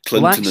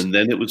Clinton, and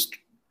then it was.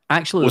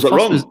 Actually, Was the it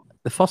first wrong?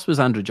 the first was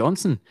Andrew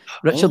Johnson.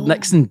 Richard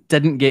Nixon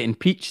didn't get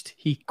impeached.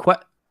 He quit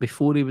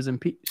before he was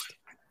impeached.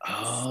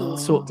 Oh.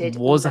 So it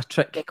was a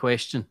trick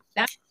question.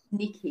 That's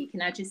sneaky.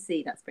 Can I just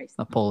say that's very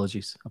sneaky?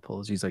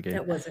 Apologies again.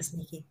 it was a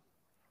sneaky.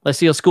 Let's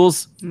see your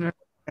scores.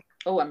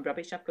 Oh, I'm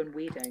rubbish. I've gone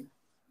way down.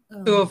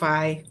 So have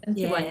I.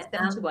 71, Yeah,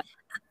 71.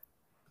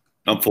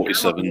 I'm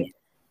 47.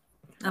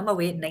 I'm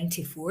away at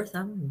 94th.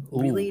 I'm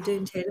really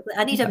doing terribly.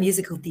 I need a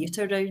musical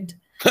theatre round.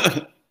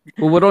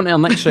 Well, we're on to our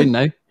next round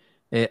now.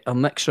 Our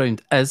next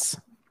round is,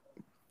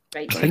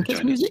 Right. I think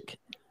it's music.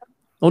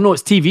 Oh no,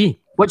 it's TV.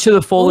 Which of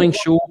the following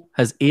show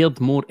has aired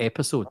more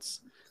episodes?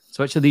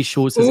 So which of these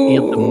shows has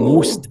aired the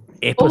most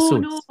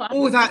episodes?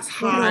 Oh, that's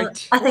hard.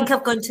 I think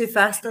I've gone too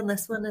fast on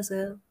this one as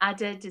well. I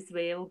did as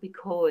well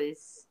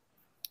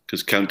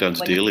because Countdown's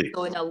when daily. it's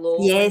going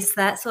along, Yes,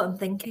 that's what I'm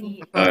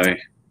thinking. Aye.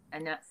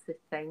 and that's the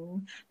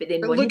thing. But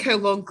then But one look how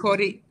long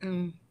Corey.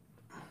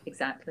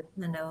 exactly.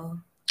 I know.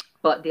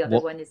 But the other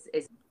What? one is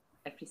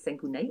every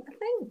single night, I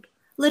think.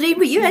 Lorraine,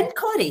 were you in,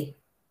 Corey?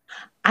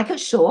 I got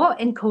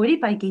shot in Corey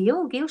by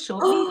Gail. Gail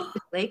shot me in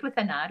the leg with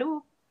an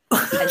arrow.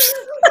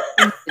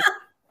 And,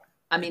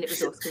 I mean, it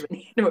was Oscar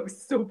winning. No, it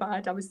was so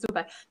bad. I was so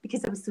bad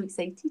because I was so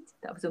excited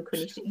that I was on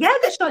Coronation. Yeah, I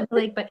got shot in the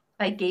leg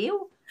by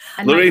Gail.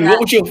 And Lorraine, my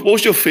what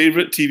was your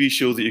favourite TV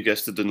show that you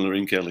guested in,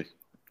 Lorraine Kelly?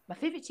 My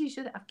favourite TV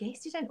show that I've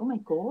guested in. Oh my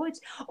god!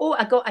 Oh,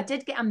 I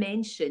did get a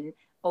mention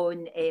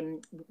on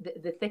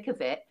the thick of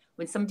it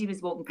when somebody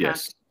was walking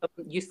past.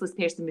 Some useless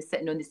person was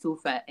sitting on the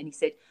sofa, and he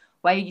said,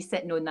 "Why are you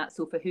sitting on that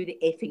sofa? Who the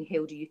effing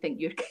hell do you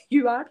think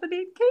you are,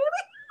 Lorraine Kelly?"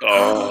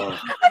 Oh.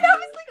 And I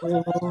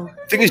was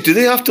like, Thing is, do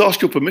they have to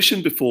ask your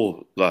permission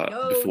before that?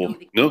 No,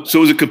 No? So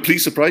it was a complete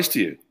surprise to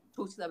you?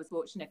 totally, I was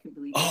watching. I couldn't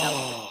believe it. That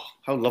was Oh,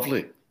 how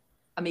lovely.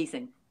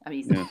 amazing.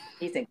 Yeah.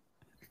 Amazing.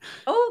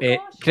 Oh gosh.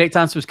 Correct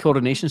answer was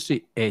Coronation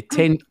Street.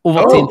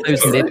 Over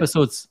 10,000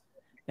 episodes.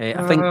 I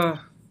think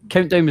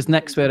Countdown was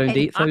next, with around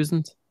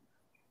 8,000.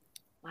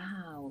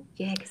 Wow.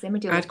 Yeah, because Emma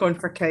Dale. I'd gone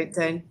for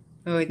Countdown.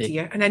 Oh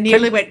dear. And I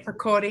nearly went for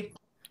Corey.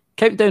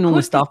 Countdown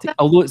only started,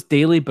 although it's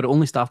daily, but it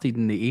only started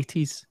in the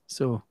 80s.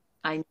 So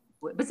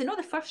Was it not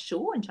the first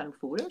show on Channel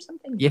 4 or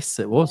something? yes,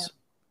 it was.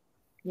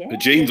 Yeah. But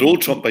Jane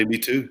rolled Trump by me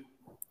too.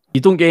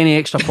 You don't get any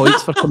extra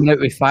points for coming out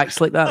with facts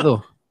like that,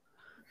 though.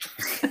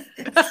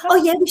 Oh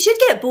yeah, we should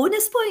get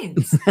bonus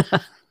points.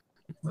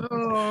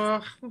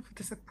 Oh, I'm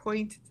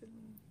disappointed.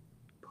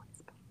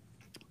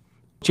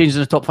 Changing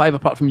the top 5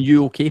 apart from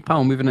you, okay,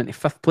 pal. Moving into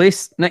 5th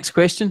place. Next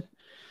question.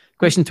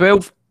 Question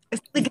 12.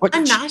 It's like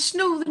a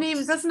national, the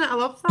names, isn't it? I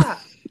love that.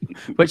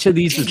 Which of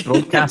these was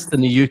broadcast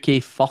in the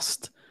UK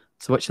first?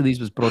 So which of these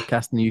was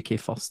broadcast in the UK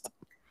first?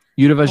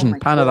 Eurovision,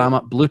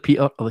 Panorama, Blue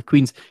Peter, or the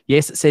Queen's?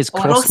 Yes, it says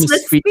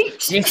Christmas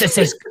speech. Yes, it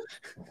says.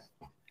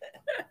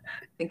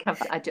 I think I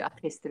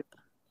pressed it.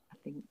 I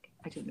think.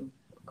 I don't know.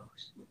 Oh,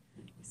 gosh.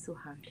 It's so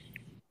hard.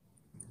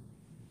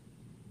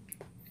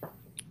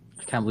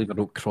 I can't believe I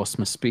wrote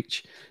Christmas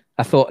speech.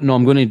 I thought, no,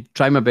 I'm going to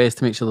try my best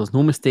to make sure there's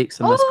no mistakes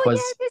in this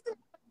quiz.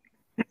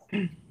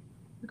 Yeah,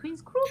 the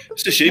Queen's Cross.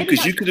 It's a shame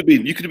because you could have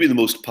been the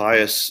most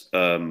pious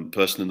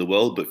person in the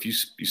world, but if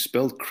you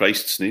spelled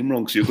Christ's name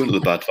wrong, so you're going to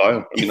the bad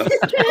fire. I mean,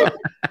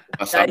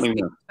 that's happening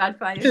now. Bad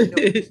fire.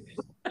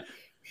 No.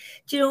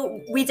 Do you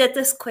know, we did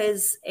this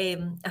quiz a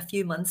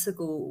few months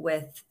ago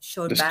with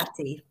Sean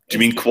Batty. Do you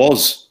mean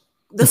Quaz?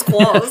 This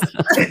was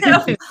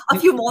a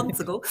few months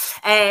ago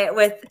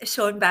with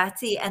Sean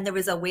Batty, and there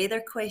was a weather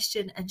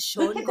question and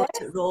Sean got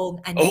it wrong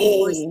and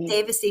he was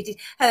devastated.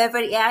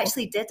 However, he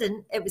actually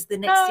didn't. It was the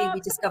next day we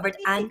discovered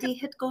Andy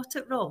had got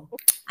it wrong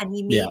and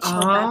he made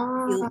Sean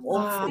Batty feel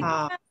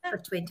awful for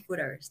 24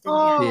 hours,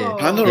 didn't he?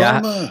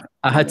 Panorama.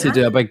 I had to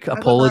do a big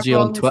apology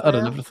on Twitter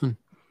and everything.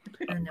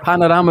 I know.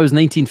 Panorama was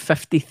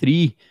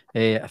 1953.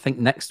 I think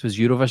next was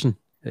Eurovision.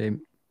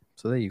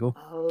 So there you go.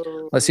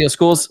 Oh, Let's see our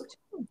scores.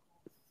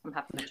 I'm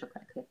having a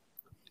chocolate eclair.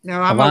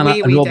 No, I'm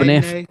Alana and Robin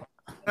F.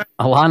 now.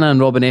 Alana and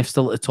Robin F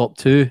still at the top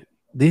two.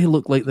 They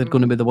look like they're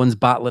going to be the ones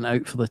battling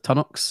out for the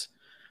Tunnocks.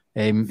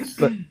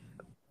 But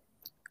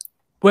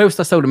whilst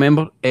I still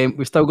remember,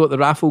 we've still got the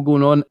raffle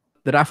going on.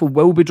 The raffle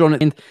will be drawn at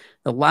the end.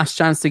 The last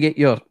chance to get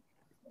your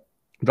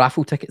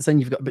raffle tickets in.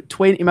 You've got about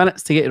 20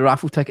 minutes to get your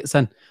raffle tickets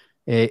in.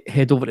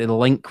 Head over to the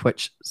link,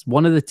 which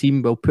one of the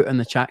team will put in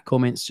the chat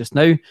comments just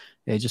now.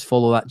 Just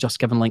follow that Just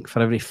Giving link.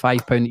 For every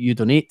 £5 that you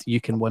donate, you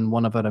can win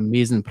one of our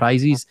amazing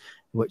prizes,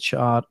 which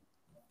are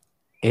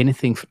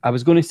anything. I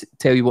was going to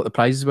tell you what the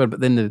prizes were, but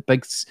then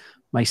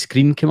my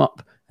screen came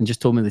up and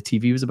just told me the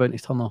TV was about to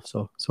turn off.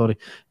 So sorry.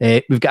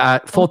 We've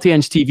got a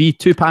 40-inch TV,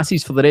 2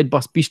 passes for the Red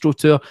Bus Bistro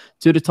Tour,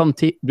 2 return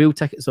rail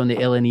tickets on the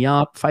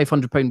LNER,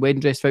 £500 wedding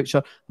dress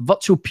voucher,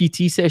 virtual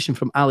PT session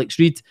from Alex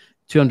Reid,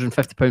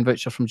 £250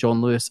 voucher from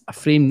John Lewis, a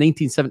framed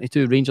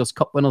 1972 Rangers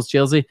Cup winners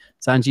jersey.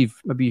 Sanjeev,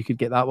 maybe you could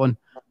get that one,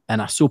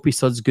 and a Soapy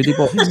Suds goodie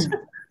box.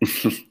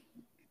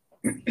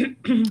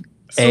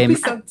 Soapy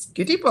Suds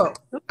goodie box.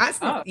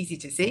 That's not easy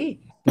to say.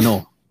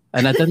 No,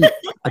 and I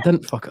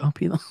didn't fuck it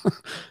up either.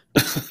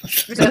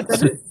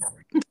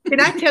 Can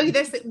I tell you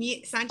this, that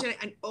me, Sanjay,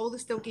 and all the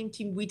Still Game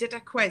team, we did a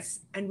quiz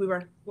and we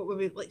were, what were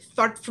we, like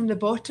third from the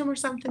bottom or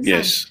something?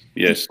 Yes, Sam?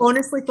 yes. We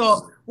honestly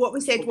thought, what we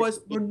said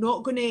was, we're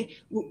not going to,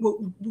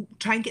 we'll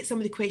try and get some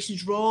of the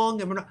questions wrong,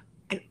 and we're not,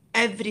 and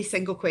every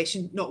single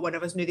question, not one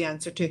of us knew the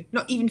answer to.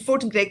 Not even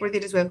Ford and Greg were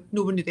there as well.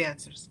 No one knew the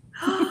answers.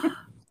 About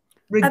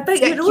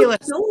your own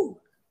show.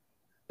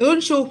 Your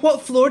own show.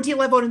 What floor do you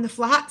live on in the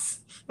flats?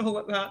 All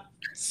like that.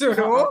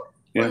 So,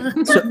 Yeah.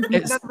 So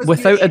it's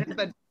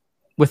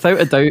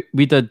without a doubt,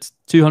 we did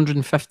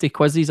 250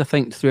 quizzes, I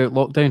think, throughout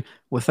lockdown.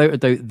 Without a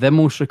doubt, the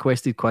most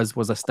requested quiz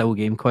was a Still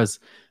Game quiz.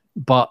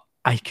 But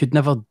I could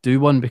never do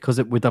one because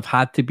it would have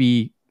had to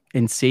be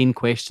insane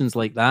questions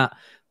like that,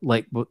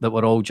 like that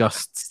were all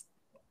just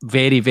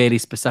very, very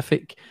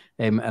specific.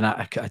 And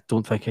I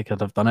don't think I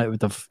could have done it. It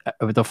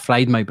would have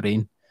fried my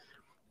brain.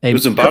 It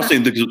was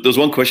embarrassing. There was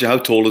one question: how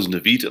tall is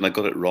Naveed? And I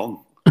got it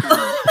wrong.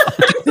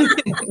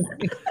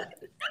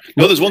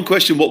 No, there's one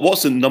question.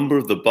 What's the number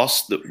of the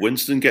bus that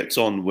Winston gets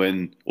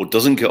on or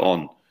doesn't get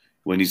on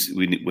when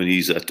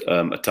he's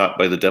attacked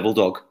by the devil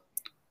dog?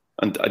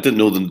 And I didn't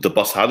know the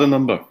bus had a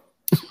number.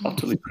 It's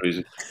utterly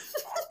crazy.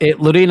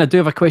 Lorraine, I do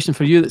have a question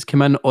for you that's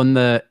come in on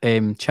the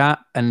chat,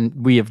 and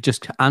we have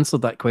just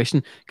answered that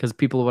question because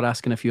people were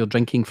asking if you're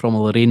drinking from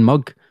a Lorraine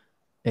mug.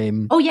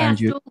 Oh yeah, I've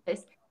told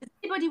this. Does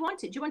anybody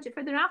want it? Do you want it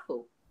for the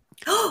raffle?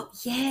 Oh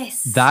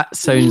yes. That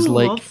sounds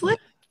like lovely.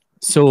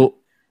 So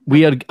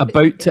we are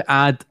about to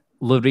add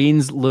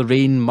Lorraine's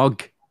Lorraine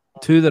mug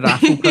to the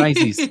raffle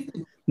prizes.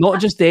 Not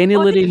just any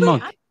Lorraine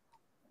mug.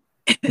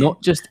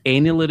 Not just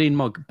any Lorraine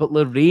mug, but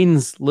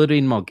Lorraine's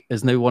Lorraine mug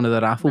is now one of the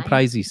raffle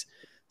prizes.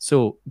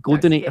 So go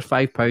donate your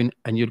 £5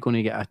 and you're going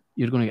to get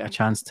a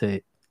chance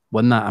to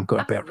win that. I've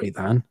got a better rate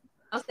than.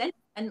 I'll send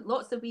and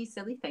lots of wee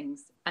silly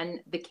things.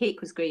 And the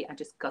cake was great. I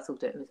just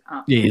guzzled it. It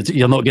was Yeah,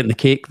 you're not getting the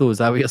cake though, is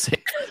that what you're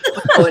saying?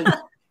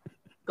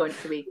 Going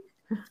to be.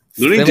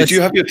 Lorraine, did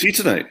you have your tea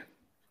tonight?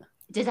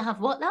 Did I have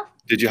what, love?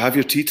 Did you have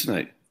your tea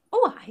tonight?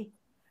 Oh, aye.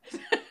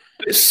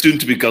 It's soon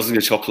to be guzzling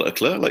a chocolate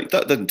eclair. Like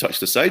that didn't touch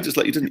the sides. It's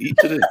like you didn't eat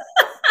today.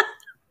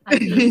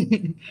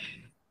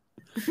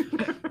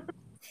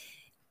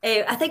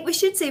 I think we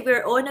should say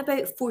we're on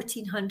about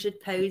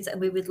 £1,400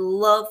 and we would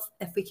love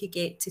if we could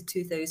get to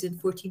 2,000.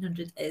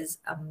 1,400 is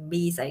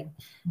amazing.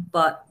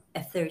 But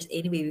if there's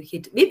any way we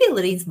could, maybe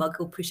Lorraine's mug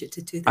will push it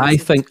to 2,000.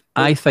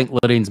 I think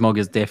Lorraine's mug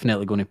is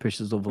definitely going to push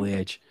us over the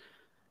edge.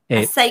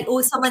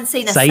 Someone's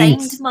saying a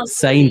signed mug.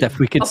 Signed. If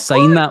we could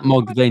sign that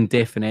mug, then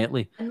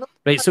definitely.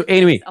 Right. So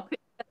anyway,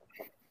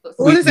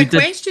 there's a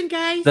question,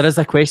 guys. There is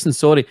a question.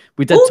 Sorry,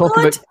 we did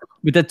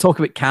talk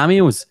about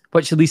cameos.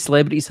 Which of these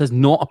celebrities has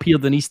not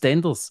appeared in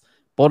EastEnders?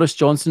 Boris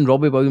Johnson,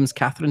 Robbie Williams,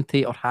 Catherine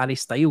Tate, or Harry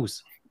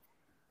Styles?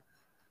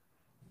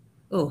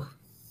 Oh,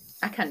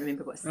 I can't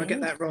remember what. I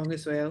get that wrong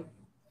as well.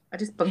 I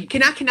just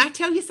can I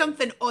tell you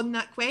something on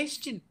that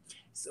question?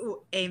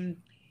 So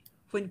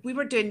when we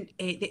were doing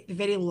the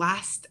very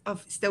last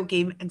of Still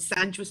Game and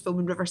Sanj was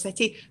filming River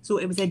City, so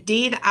it was a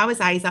day that I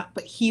was Isa,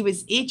 but he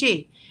was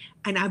AJ.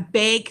 And I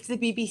begged the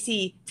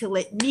BBC to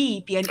let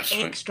me be an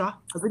extra.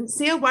 I wouldn't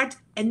say a word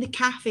in the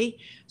cafe.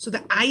 So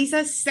that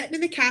Isa's sitting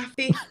in the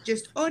cafe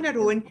just on her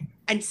own,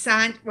 and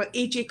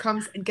AJ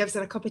comes and gives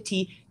her a cup of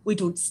tea. We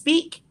don't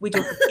speak. We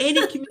don't have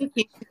any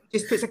communication.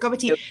 Just puts a cup of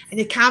tea and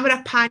the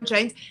camera pans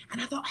round. And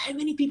I thought, how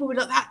many people would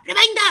like that?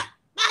 Reminder!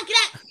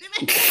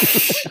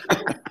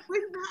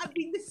 Wouldn't that have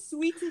been the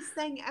sweetest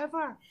thing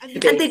ever?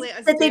 And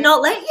did they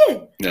not let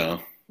you? No.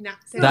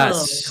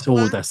 That's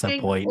so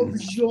disappointing.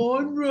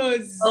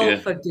 Genres. Oh, yeah.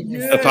 for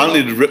goodness. Yeah.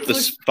 Apparently, they ripped the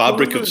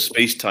fabric of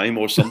space-time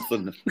or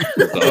something.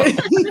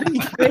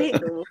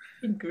 Great, though.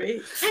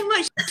 Great. How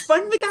much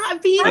fun would that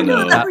have been? I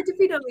know, that would have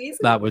been amazing.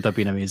 That would have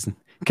been amazing.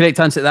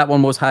 Correct answer to that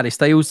one was Harry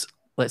Styles.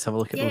 Let's have a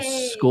look at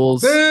those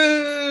scores.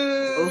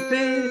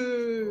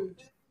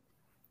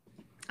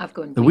 I've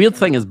gone. The weird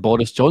thing is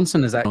Boris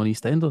Johnson is actually on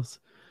EastEnders.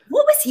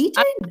 was he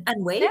doing?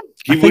 And when?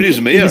 He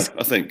was mayor,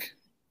 I think.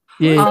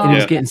 Yeah, and he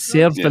was getting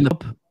served in the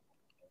pub.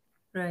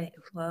 Right.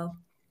 Wow.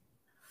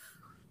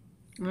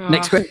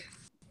 Next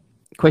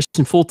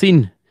question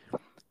 14.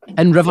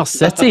 In River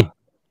City, which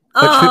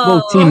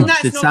football team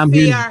did Sam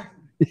Hewn?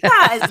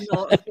 That is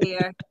not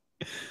fair.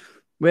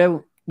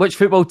 Well, which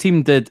football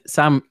team did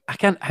Sam?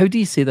 How do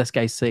you say this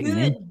guy's second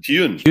name?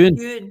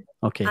 Hewn.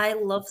 Okay. I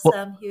love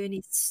Sam Hewn.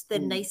 He's the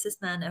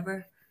nicest man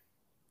ever.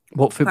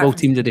 What football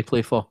team did he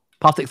play for?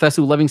 Partick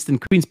Thistle, Livingston,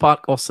 Queen's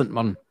Park, or St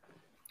Mirren?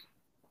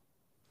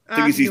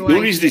 I think the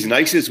only reason he's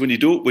nice is when you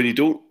don't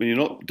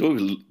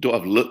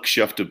have looks,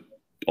 you have to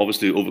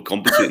obviously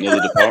overcompensate in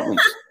other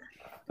departments.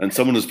 And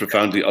someone as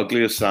profoundly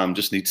ugly as Sam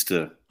just needs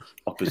to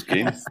up his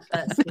game.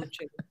 That's so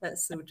true.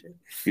 That's so true.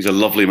 He's a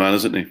lovely man,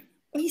 isn't he?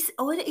 He's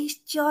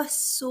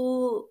just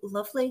so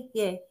lovely.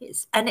 Yeah,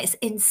 it's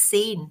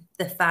insane.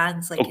 The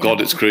fans, like, oh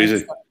God, it's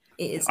crazy.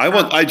 It is. I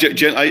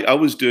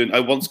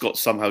once got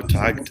somehow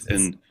tagged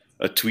in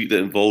a tweet that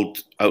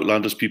involved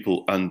Outlanders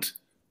people, and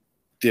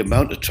the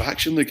amount of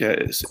traction they get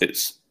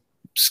it's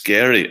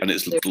scary, and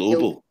it's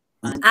global.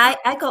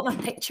 I got my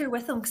picture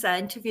with him because I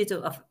interviewed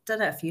him. I've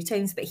done it a few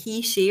times, but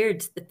he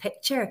shared the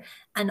picture,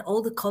 and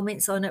all the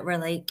comments on it were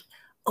like,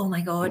 "Oh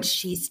my God,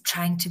 she's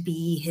trying to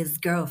be his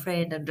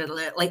girlfriend," and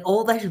like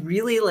all this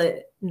really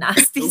like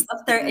nasty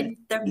stuff. They're mad,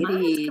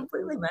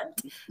 completely mad.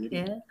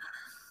 Yeah.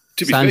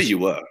 To be fair, you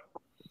were.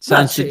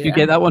 Sanj, did you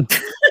get that one? Do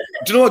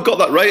you know I got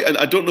that right? And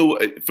I don't know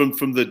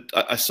from the.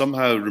 I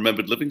somehow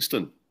remembered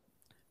Livingston.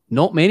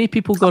 Not many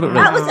people got it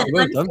right. That was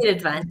an unfair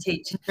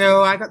advantage.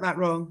 No, I got that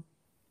wrong.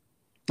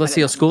 Let's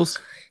see your scores.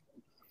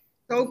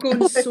 It's all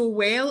going so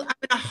well. I'm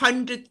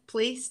in 100th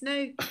place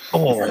now.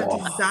 Oh, it's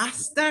a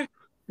disaster.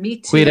 Me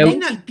too. Where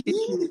else?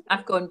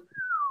 I've gone.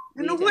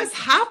 I know what's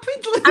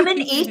happened. I'm in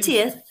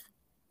 80th,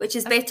 which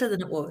is better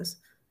than it was.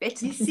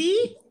 Better. You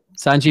see?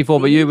 Sanjeev, what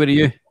about you? Where are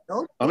you?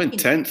 I'm in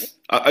 10th.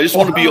 I just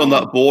want to be on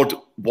that board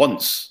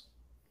once.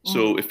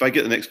 So if I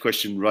get the next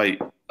question right,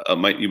 I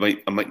might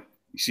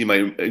see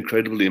my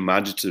incredibly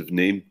imaginative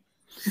name.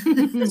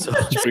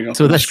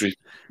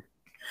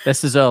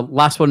 This is our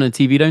last one in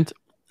the TV round.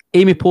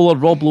 Amy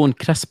Poehler, Rob Lowe, and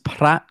Chris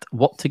Pratt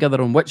worked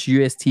together on which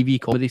US TV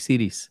comedy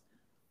series?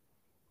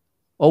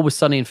 Always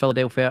Sunny in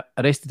Philadelphia,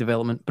 Arrested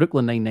Development,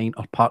 Brooklyn Nine-Nine,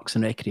 or Parks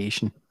and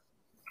Recreation?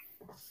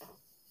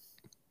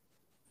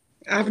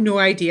 I have no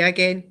idea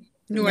again.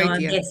 No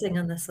idea. I'm guessing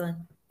on this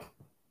one.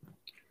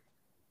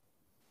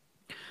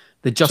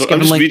 I'm just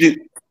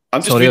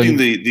reading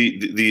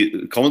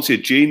the comments here.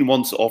 Jane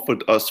once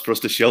offered for us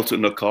to shelter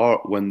in her car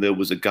when there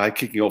was a guy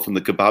kicking off in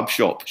the kebab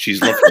shop.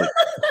 She's lovely.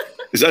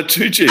 Is that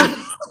true, Jane?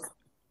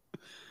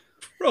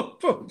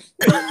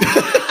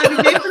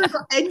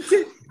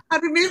 I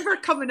remember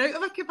coming out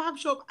of a kebab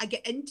shop. I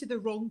get into the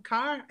wrong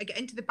car. I get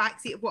into the back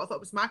seat of what I thought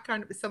was my car,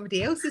 and it was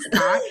somebody else's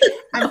car.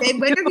 And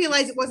then when I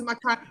realised it wasn't my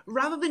car,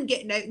 rather than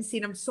getting out and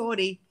saying I'm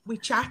sorry, we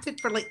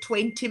chatted for like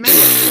 20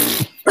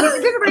 minutes. We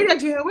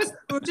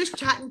were just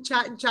chatting.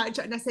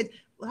 And I said,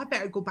 well, I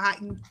better go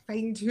back and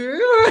find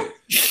who.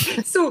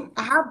 So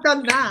I have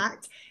done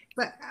that.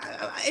 But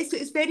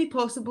it's very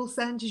possible,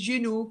 Sanj, as you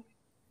know.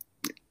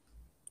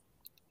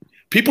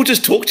 People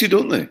just talk to you,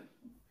 don't they?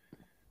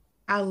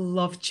 I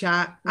love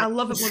chat. I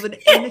love it more than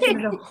anything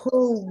in the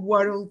whole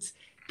world.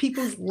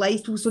 People's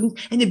lives, and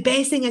the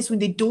best thing is when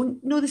they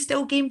don't know the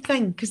still game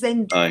thing, because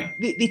then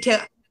they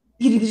tell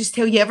they just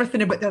tell you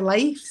everything about their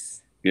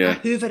lives. Yeah, I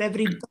hoover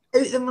every bit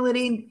out of them,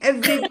 Lorraine.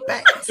 Every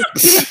bit.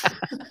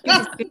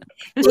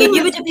 Jane,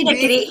 you would have been a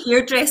great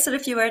hairdresser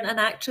if you weren't an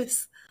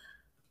actress.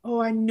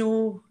 Oh, I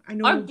know.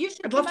 I'd love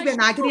to be an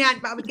agony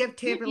aunt, but I would give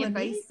terrible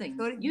advice.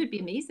 You'd be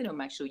amazing on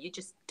my show. You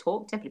just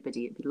talk to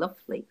everybody. It'd be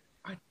lovely.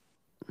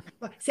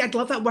 See, I'd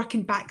love that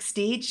working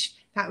backstage.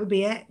 That would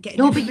be it. But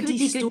you would be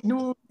good.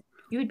 No,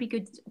 you would be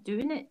good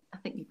doing it. I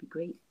think you'd be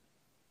great.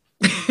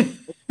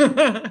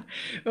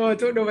 Oh, I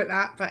don't know about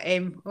that, but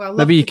well, I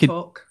love to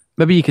talk.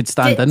 Maybe you could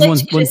stand in one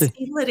day.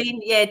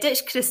 Lorraine, yeah,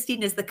 ditch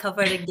Christine as the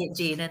cover and get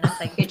Jane in, I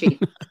think. Jane.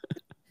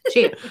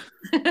 Cheer.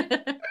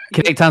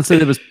 Correct answer.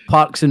 There was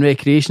Parks and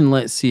Recreation.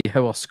 Let's see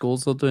how our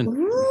scores are doing.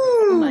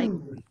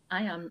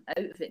 I am out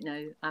of it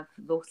now. I've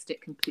lost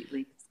it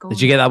completely.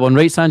 Did you get that one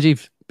right,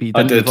 Sanjeev?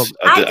 I did.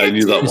 I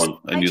knew that one.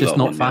 I knew just that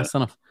not one, fast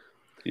enough.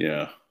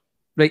 Yeah.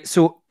 Right.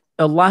 So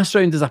our last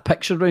round is a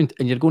picture round,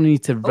 and you're going to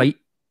need to write.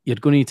 You're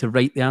going to need to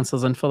write the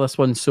answers in for this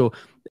one. So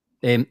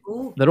they're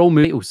all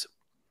titles.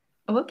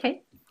 Oh,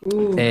 okay.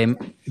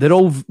 They're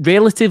all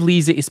relatively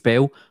easy to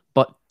spell,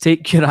 but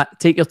take your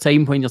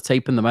time when you're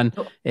typing them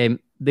in.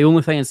 The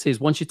only thing it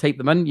says, once you type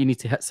them in, you need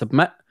to hit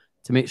submit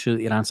to make sure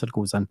that your answer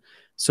goes in.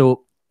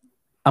 So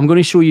I'm going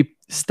to show you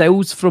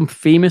stills from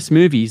famous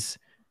movies,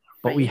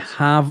 but we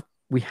have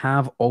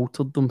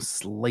altered them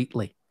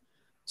slightly.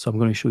 So I'm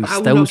going to show you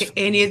stills. I will not get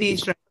any of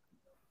these right.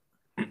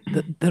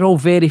 They're all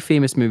very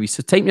famous movies.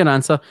 So type your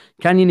answer.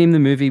 Can you name the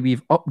movie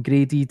we've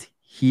upgraded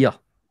here?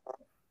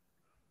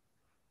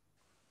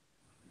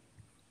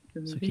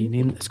 So can you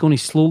name? It's going to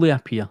slowly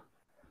appear.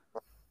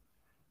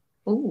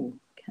 Oh,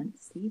 can't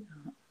see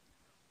that.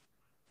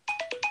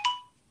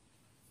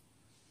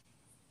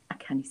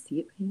 Can you see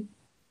it right?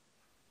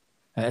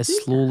 It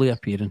is slowly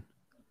appearing.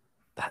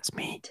 That's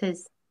me. It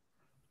is.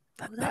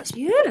 That's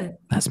you.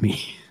 That's me.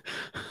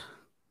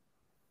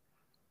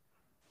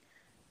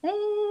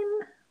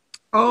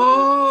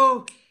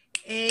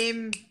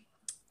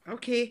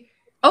 Okay.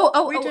 What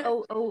was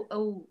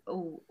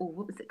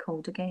it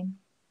called again?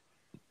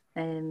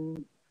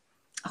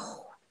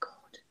 Oh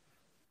God.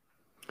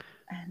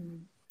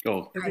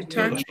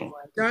 Return.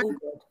 Done.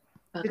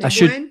 I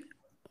should.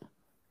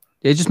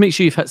 Yeah, just make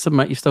sure you've hit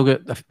submit. You've still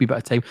got a wee bit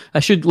of time. I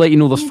should let you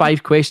know there's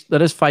 5 questions.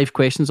 There is 5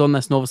 questions on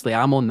this, and obviously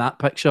I'm on that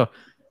picture,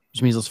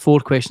 which means there's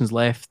 4 questions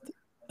left,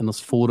 and there's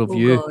 4 of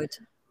you. God.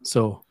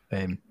 So,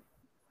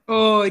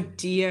 oh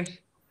dear.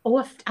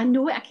 Oh, I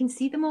know it. I can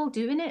see them all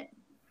doing it.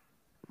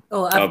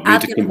 Oh, I've I've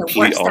made a given the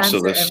complete worst ass of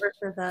answer this. ever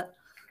for that.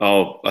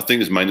 Oh, I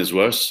think mine is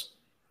worse.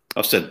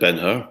 I've said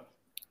Ben-Hur.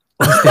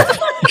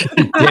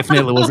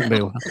 definitely wasn't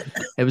Bill.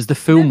 It was the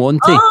full Monty.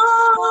 Oh,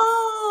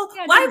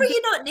 why were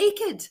you not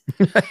naked?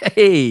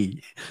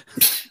 Hey.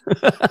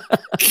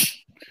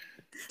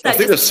 I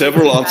think there's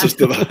several answers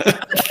to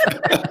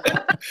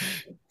that.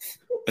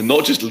 And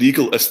not just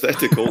legal,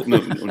 aesthetic. No,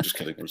 I'm just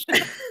kidding.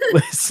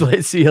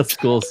 Let's see your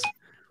scores.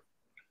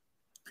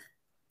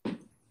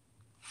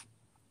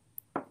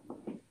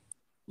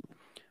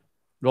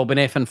 Robin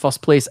F in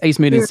first place, Ice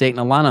Moon in second,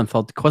 Alana in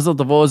third, Quizzard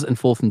of Oz in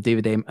fourth, and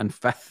David M in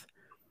fifth.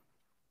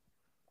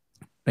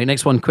 Right,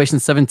 next one, question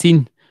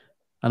 17.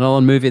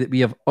 Another movie that we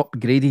have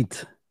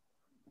upgraded.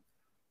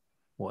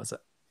 What is it?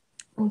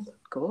 Oh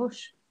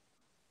gosh.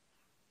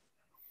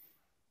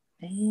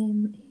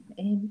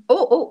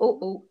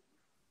 Oh.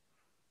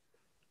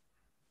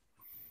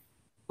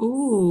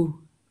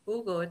 Ooh.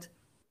 Oh God.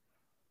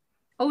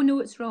 Oh no,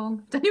 it's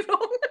wrong. Done it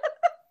wrong.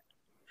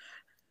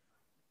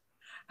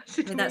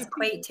 I mean, that's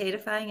quite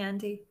terrifying,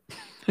 Andy.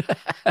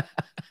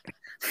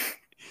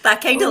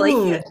 That kind of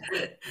like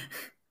it.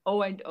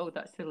 Oh,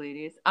 that's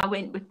hilarious. I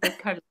went with the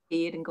curly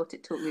hair and got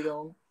it totally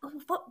wrong. Oh,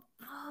 what?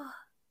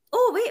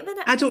 Oh, wait a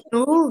minute. I don't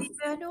know. Do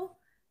I know?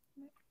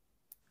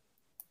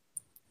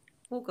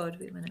 Oh God,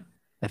 wait a minute.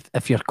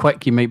 If you're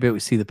quick, you might be able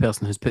to see the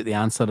person who's put the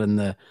answer in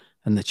the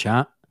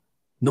chat.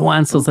 No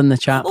answers in the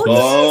chat. Oh,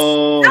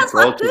 please. yes, that's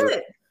what I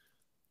put.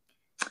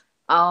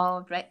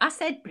 Oh, right. I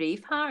said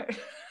Braveheart.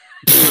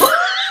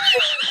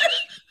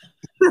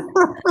 William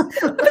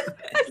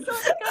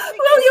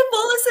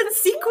Wallace in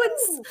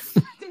sequence.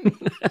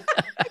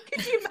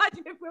 Could you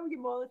imagine if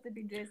William Wallace had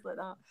been dressed like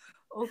that?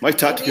 Okay. My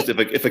tactic is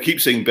if I keep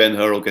saying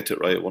Ben-Hur, I'll get it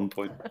right at one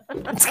point.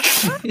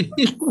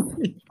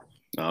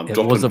 I'm it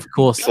was, of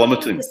course,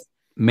 plummeting.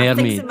 Mermaids.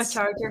 I'm fixing my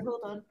charger.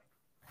 Hold on.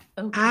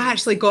 Okay. I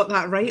actually got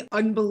that right,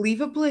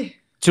 unbelievably.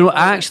 Do you know,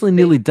 I actually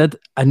nearly did.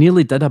 I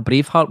nearly did a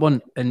Braveheart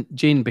one, and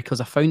Jane, because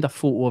I found a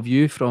photo of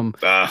you from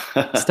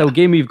Still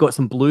Game. You've got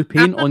some blue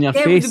paint on your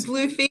face. The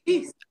blue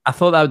face. I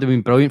thought that would have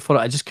been brilliant for it.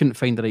 I just couldn't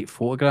find the right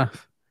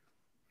photograph.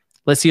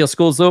 Let's see your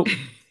scores though.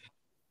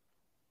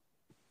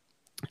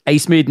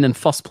 Ice Maiden in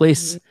first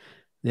place.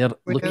 They're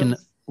looking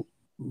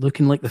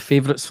like the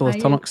favourites for the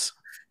Tunnocks.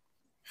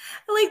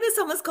 I like that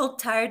someone's called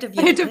Tired of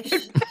You.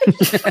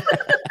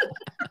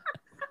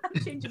 I'm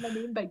changing my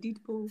name by deed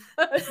poll.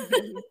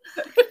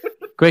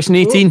 Question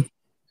 18.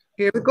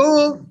 Here we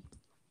go.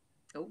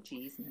 Oh,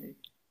 jeez, no.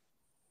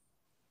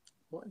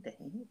 What the heck?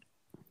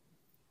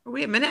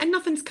 Wait a minute, and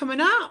nothing's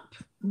coming up.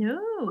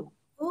 No.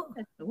 Oh,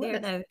 What there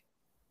now.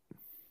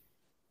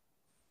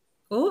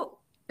 Oh.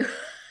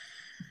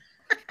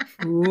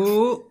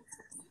 Oh.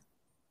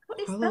 What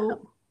is Hello.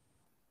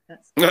 that?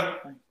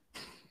 That's fine.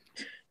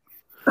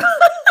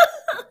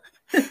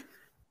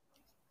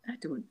 I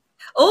don't.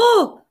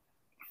 Oh.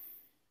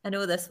 I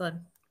know this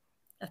one.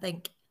 I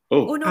think.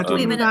 Oh no! I don't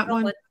wait a know minute. that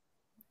Wrong one.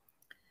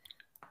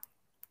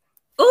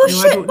 Oh No,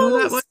 I shit! don't know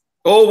that balls. one.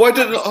 Oh, why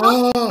didn't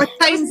Oh, It was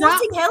Time's up.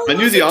 Notting Hill. I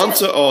knew the wasn't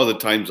answer. it? Oh, the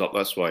time's up.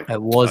 That's why.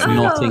 It was Oh.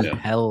 Notting Yeah.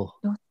 Hill.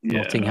 Yeah.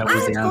 Notting Hill I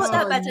was had the got answer.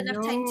 that, but I didn't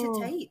have time to no.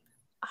 type.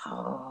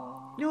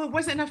 Oh. No, it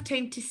wasn't enough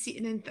time to see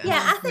it in.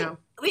 Yeah, I think. No.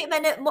 Wait a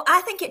minute.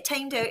 I think it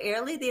timed out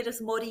early there,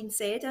 as Maureen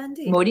said,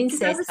 Andy. Maureen 'Cause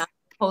says that.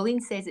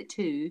 Pauline says it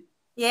too.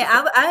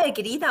 Yeah, I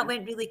agree. That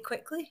went really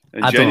quickly.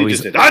 And I don't Jenny know,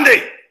 just he's- said,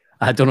 Andy!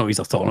 I don't know what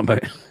he's talking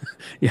about.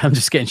 Yeah, I'm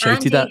just getting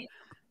shouted Andy.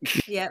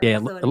 at. Yeah. Yeah,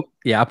 sorry.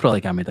 I probably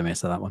got made a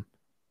mess of that one.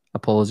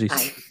 Apologies.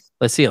 Aye.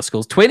 Let's see our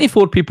scores.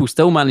 24 people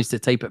still managed to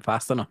type it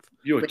fast enough.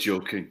 You're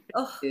joking.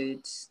 Oh,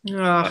 Good.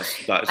 That's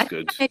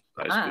good. That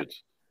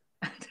is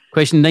good.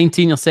 Question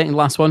 19, your second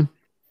last one.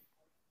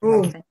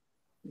 Oh.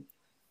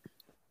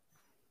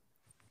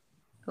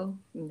 Oh,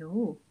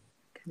 no.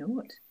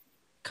 Cannot.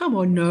 Come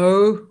on,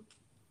 no.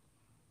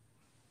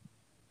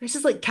 This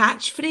is like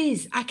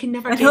catchphrase. I can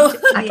never I get know. it to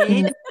the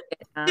end.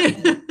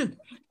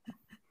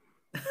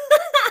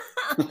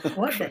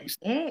 What the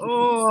heck?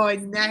 Oh,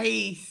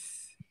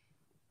 nice.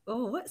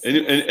 oh, what's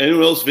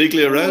Anyone else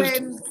vaguely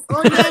aroused?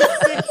 Oh,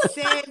 yes,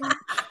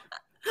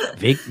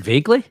 it's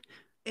Vaguely?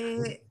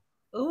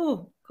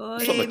 Oh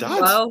God! It's not my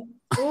dad. Wow.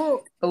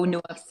 Oh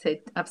no, I've said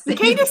They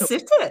kind of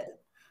suit it.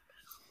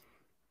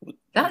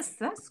 That's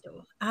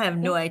I have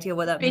no idea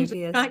what that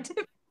movie is.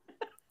 attractive.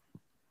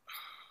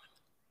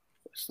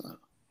 What's that?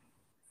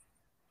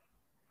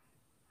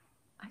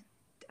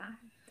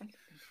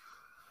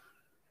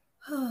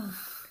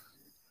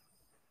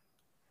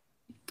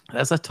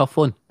 That's a tough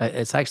one.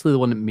 It's actually the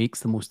one that makes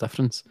the most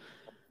difference.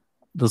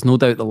 There's no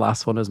doubt the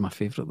last one is my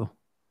favourite, though.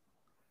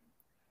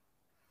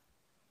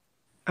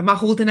 Am I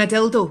holding a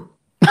dildo?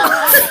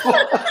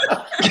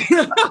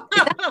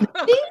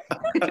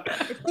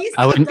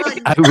 I wouldn't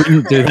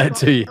do that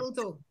to you.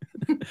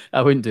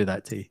 I wouldn't do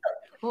that to you.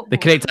 The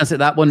correct answer to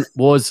that one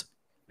was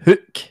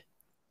hook.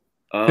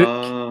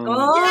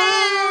 Oh.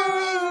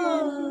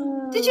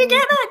 Did you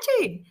get that,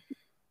 Jane?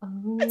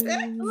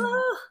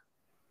 Oh.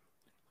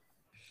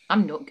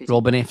 I'm not good.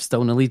 Robin F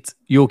still in the lead.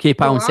 You okay,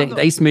 pal? No, In second,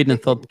 Ice Maiden in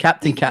third,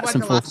 Captain Cats in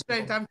Won the fourth. last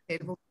round, I'm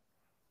terrible.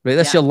 Right,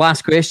 this is your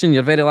last question,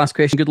 your very last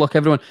question. Good luck,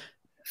 everyone.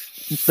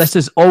 This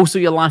is also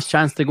your last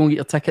chance to go and get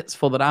your tickets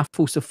for the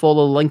raffle, so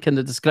follow the link in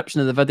the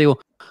description of the video,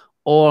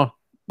 or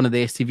one of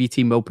the STV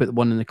team will put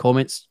one in the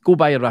comments. Go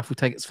buy your raffle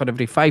tickets. For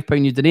every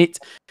 £5 you donate,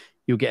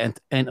 you'll get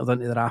entered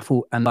into the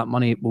raffle, and that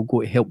money will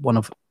go to help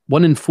one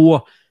in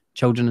 4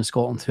 children in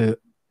Scotland who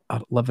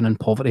are living in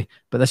poverty.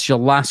 But this is your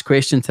last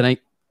question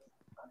tonight.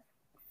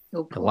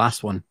 Oh, the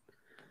last one.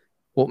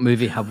 What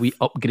movie have we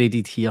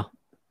upgraded here?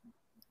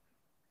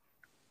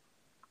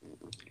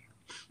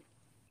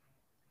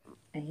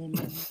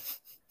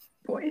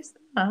 What is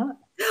that?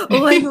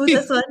 Oh, I know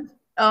this one.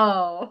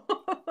 Oh.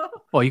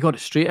 Oh, you got it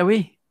straight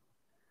away?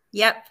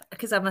 Yep,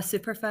 because I'm a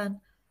super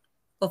fan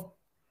of...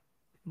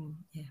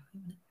 yeah.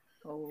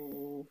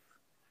 Oh,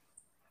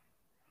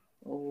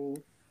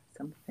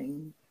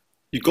 something.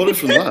 You got it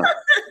from that.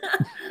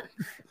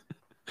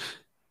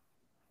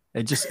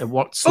 It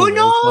worked so Oh well.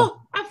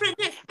 no! I've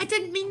written it. I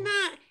didn't mean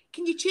that.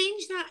 Can you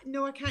change that?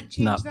 No, I can't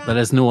change No, that. there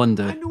is no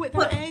undo. I know what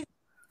that is.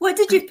 What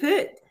did you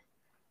put?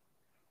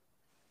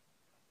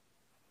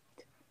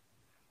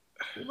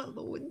 Home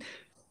Alone.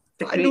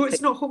 I know it's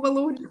not Home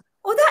Alone.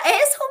 Oh, that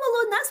is Home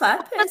Alone. That's what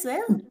I put as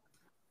well.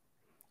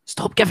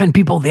 Stop giving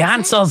people the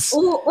answers.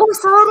 Oh,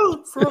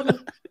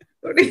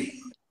 sorry.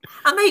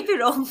 I might be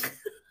wrong.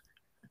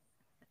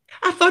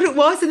 I thought it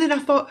was, and then I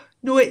thought,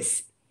 no,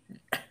 it's...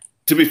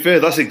 To be fair,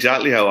 that's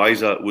exactly how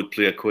Isaac would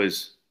play a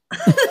quiz.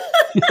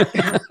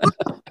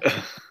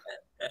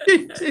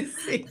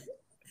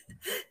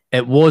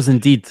 It was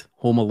indeed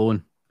Home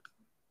Alone.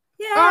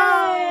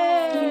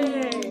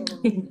 Yay!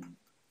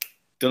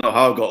 Don't know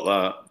how I got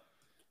that.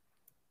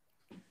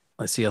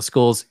 Let's see your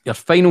scores. Your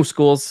final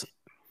scores.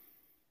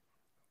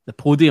 The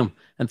podium.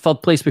 In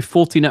third place with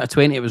 14 out of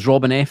 20, it was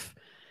Robin F.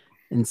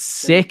 In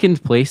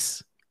second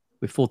place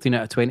with 14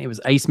 out of 20, it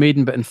was Ice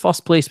Maiden. But in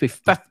first place with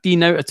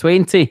 15 out of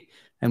 20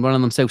 and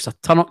running themselves a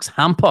Tunnocks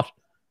hamper,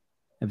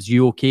 it was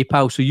You OK,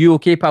 Pal. So You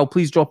OK, Pal,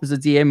 please drop us a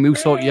DM. We'll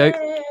sort you out.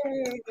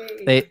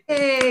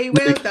 Hey,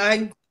 well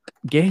done.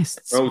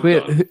 Guests.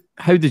 Well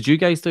how did you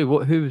guys do?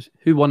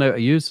 Who won out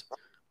of yous?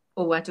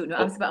 Oh, I don't know.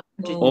 I was about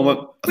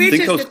 100. Where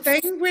does the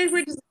thing? Where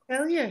does it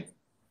tell you?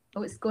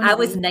 Oh, it's going. I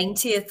was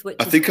 90th, which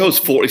I think I was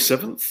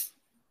 47th.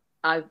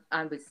 I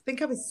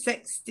think I was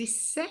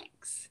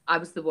 66. I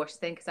was the worst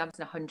thing because I was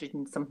 100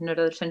 and something or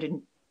other,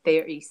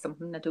 130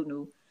 something. I don't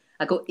know.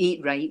 I got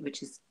 8 right,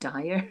 which is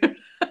dire.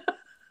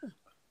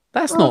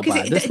 That's not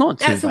bad. It's not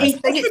too bad.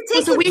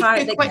 It's a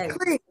part that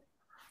quickly.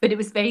 But it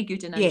was very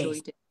good and I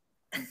enjoyed it.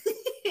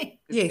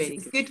 Yes,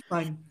 it's good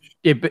fun.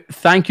 Yeah, but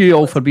thank you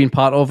all for being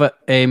part of it.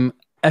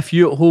 If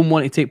you at home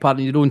want to take part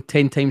in your own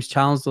 10 times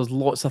challenge, there's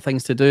lots of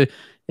things to do.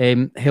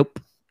 Help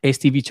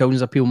STV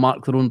Children's Appeal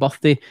mark their own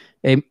birthday.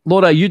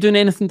 Laura, are you doing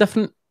anything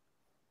different?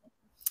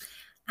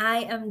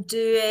 I am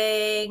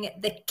doing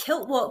the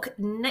kilt walk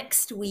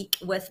next week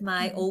with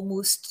my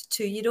almost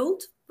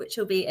 2-year-old, which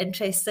will be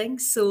interesting.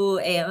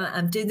 So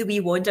I'm doing the wee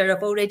wander.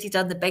 I've already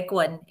done the big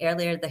one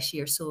earlier this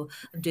year, so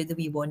I'm doing the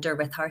wee wander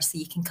with her, so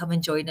you can come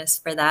and join us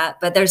for that.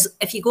 But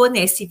if you go on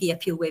the STV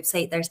Appeal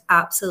website, there's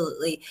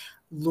absolutely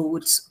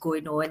loads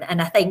going on.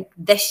 And I think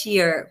this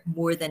year,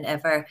 more than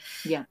ever,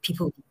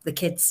 people, the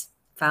kids,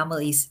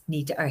 families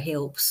need our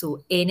help.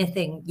 So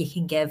anything you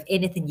can give,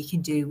 anything you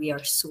can do, we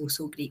are so,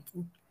 so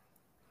grateful.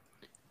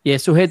 Yeah,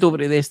 so head over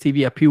to the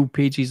STV Appeal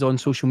pages on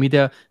social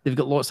media. They've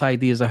got lots of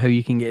ideas of how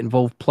you can get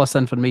involved, plus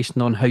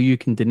information on how you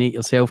can donate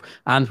yourself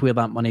and where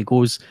that money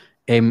goes.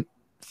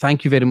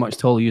 Thank you very much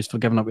to all of you for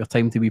giving up your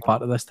time to be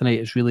part of this tonight.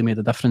 It's really made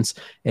a difference.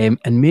 And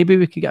maybe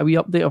we could get a wee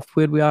update of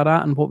where we are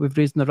at and what we've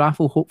raised in the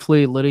raffle.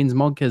 Hopefully Lorraine's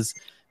mug has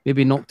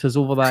maybe knocked us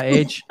over that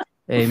edge.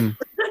 And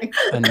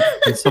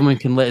someone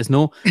can let us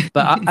know.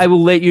 But I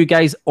will let you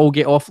guys all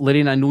get off.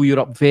 Lorraine, I know you're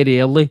up very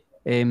early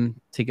to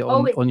get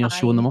on your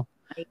show in the morning.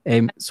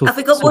 Have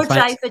we got more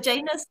dry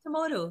vaginas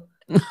tomorrow?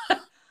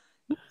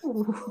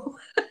 Well,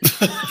 you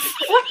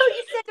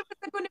said it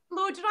was going to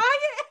blow dry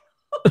it.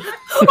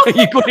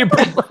 You're going to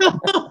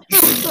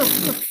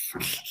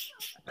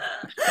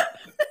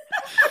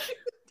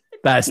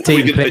That's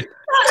taking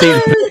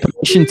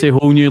preparation to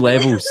whole new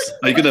levels.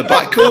 Are you going to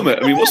backcomb it?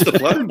 I mean, what's the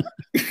plan?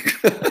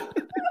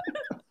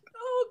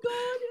 Oh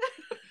God!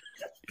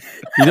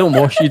 You don't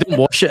wash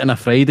it on a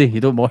Friday.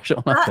 You don't wash it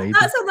on a Friday.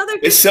 That's another.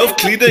 It's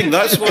self-cleaning.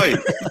 That's why you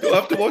don't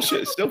have to wash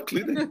it. It's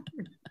self-cleaning.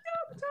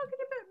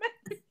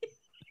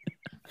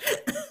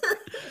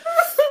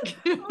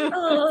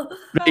 Oh,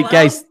 Right,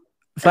 guys.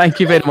 Thank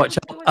you very much.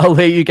 I'll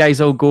let you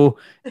guys all go.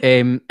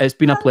 It's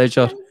been a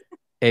pleasure.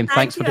 Thanks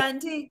Thank for you,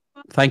 Andy.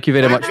 Thank you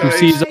very much. We'll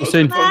see you all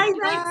soon. Bye.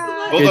 Thanks so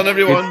much. Well done,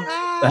 everyone.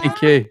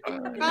 Thank you.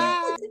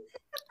 Bye.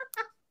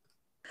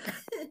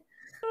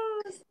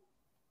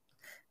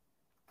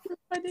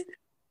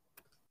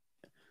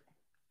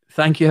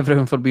 Thank you,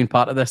 everyone, for being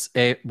part of this.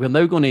 We're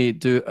now going to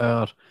do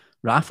our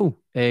raffle.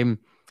 I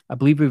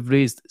believe we've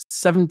raised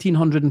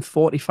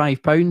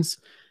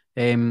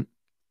 £1,745.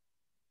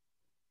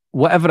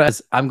 Whatever it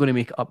is, I'm going to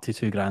make it up to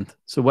 £2,000.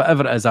 So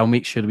whatever it is, I'll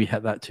make sure we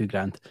hit that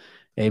 £2,000.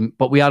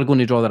 But we are going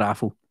to draw the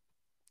raffle.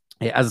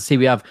 As I say,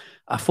 we have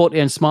a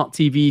 40-inch smart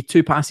TV,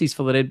 2 passes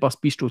for the Red Bus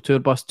Bistro tour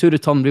bus, 2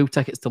 return rail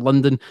tickets to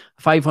London,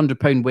 a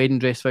 £500 wedding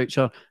dress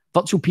voucher,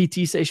 virtual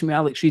PT session with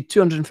Alex Reid,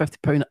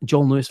 £250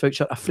 John Lewis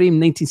voucher, a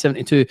frame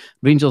 1972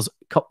 Rangers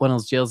Cup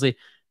winners jersey,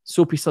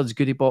 Soapy Suds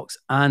goodie box,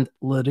 and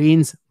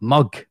Lorraine's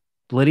mug,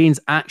 Lorraine's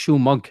actual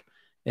mug.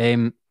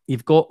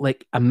 You've got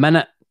like a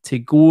minute to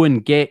go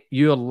and get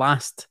your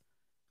last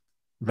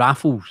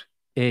raffle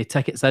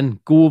tickets in.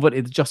 Go over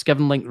to the Just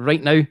Giving link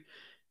right now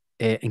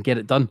and get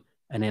it done.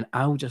 And then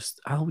I'll just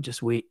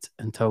wait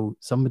until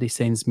somebody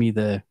sends me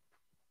the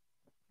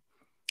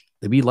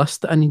wee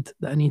list that I need.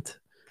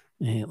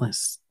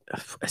 It's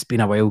been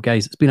a while,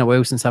 guys. It's been a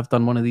while since I've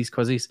done one of these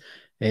quizzes,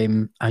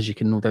 as you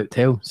can no doubt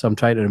tell. So I'm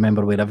trying to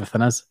remember where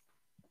everything is.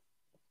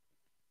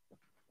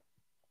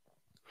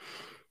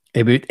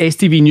 About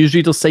STV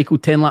newsreaders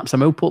cycled 10 laps a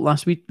Millport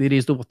last week. They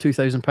raised over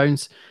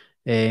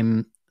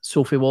 £2,000.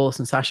 Sophie Wallace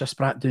and Sasha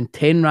Spratt doing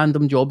 10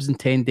 random jobs in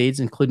 10 days,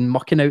 including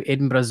mucking out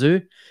Edinburgh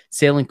Zoo,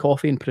 selling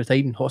coffee and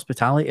providing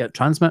hospitality at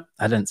Transmit.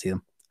 I didn't see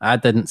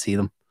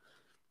them.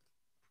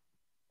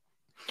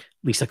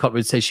 Lisa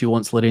Cutwood says she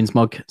wants Lorraine's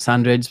mug.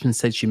 Sandra Edgman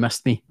said she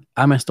missed me.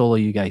 I missed all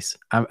of you guys.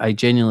 I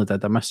genuinely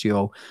did. I missed you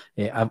all.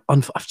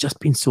 I've just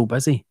been so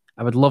busy.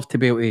 I would love to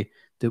be able to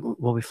do...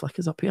 Will we flick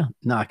us up here?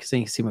 No, I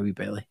can see my wee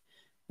belly.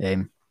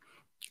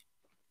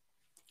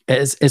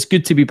 It's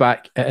good to be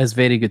back. It is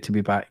very good to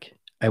be back.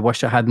 I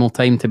wish I had more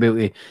time to be able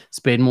to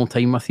spend more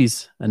time with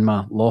these in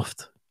my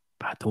loft,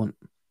 but I don't.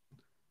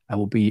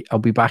 I'll be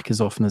back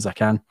as often as I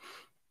can.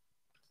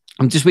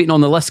 I'm just waiting on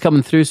the list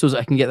coming through so that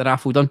I can get the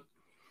raffle done.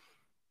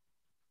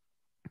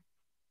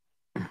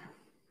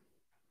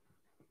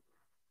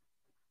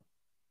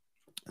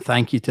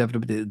 Thank you to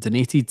everybody that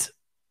donated.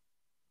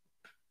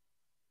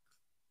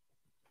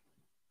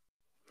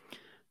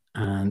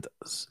 And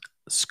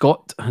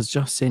Scott has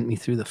just sent me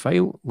through the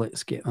file.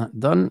 Let's get that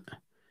done.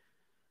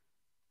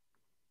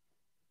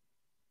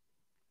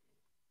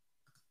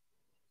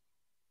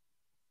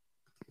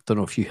 Don't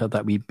know if you heard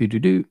that wee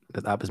boo-doo-doo,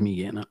 but that was me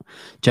getting it.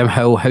 Jim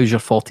Hill, how's your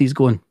 40s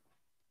going?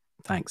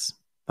 Thanks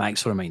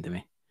for reminding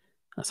me.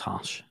 That's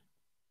harsh,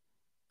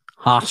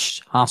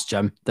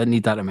 Jim. Didn't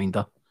need that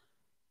reminder.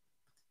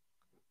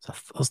 It's a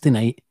Thursday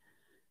night,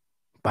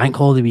 bank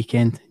holiday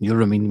weekend. You're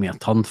reminding me I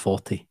turned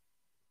 40.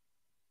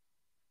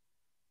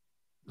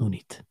 No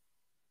need,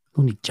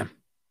 Jim.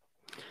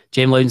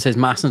 James Loudon says,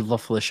 massive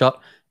love for the shirt.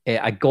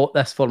 I got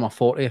this for my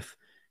 40th.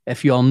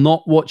 If you are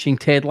not watching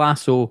Ted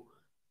Lasso,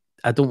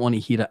 I don't want to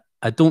hear it.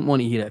 If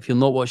you're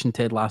not watching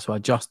Ted Lasso, I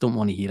just don't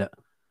want to hear it.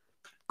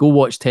 Go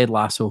watch Ted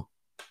Lasso.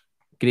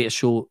 Greatest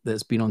show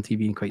that's been on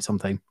TV in quite some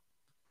time.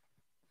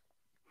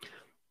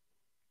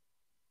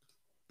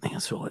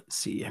 So let's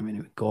see how many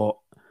we've got.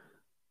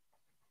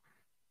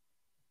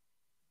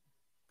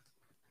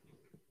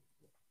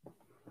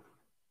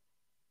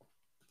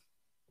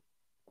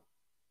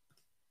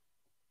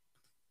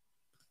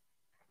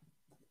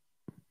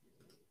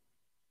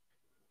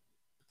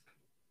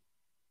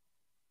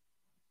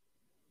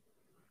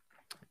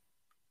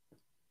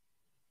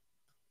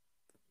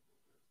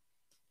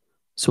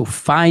 So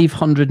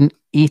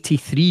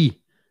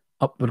 583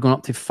 up. We're going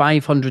up to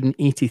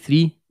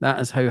 583. That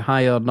is how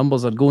high our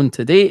numbers are going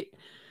today.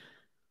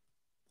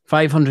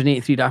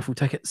 583 raffle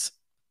tickets.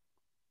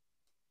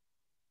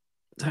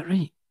 Is that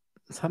right?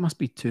 That must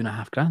be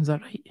 £2,500. Is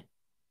that right?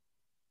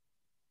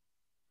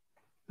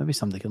 Maybe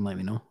somebody can let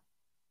me know.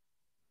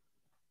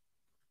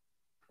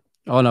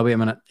 Oh no, wait a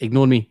minute.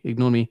 Ignore me.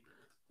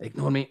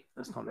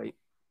 That's not right.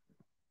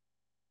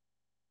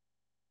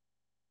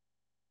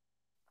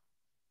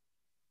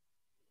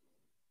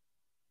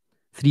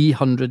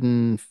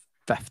 $355.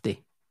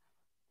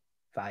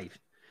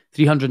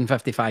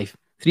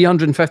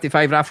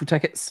 355 raffle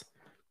tickets.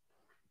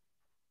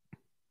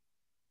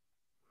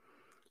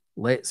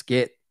 Let's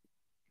get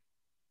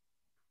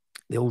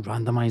the old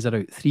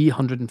randomizer out.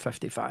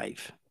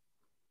 355.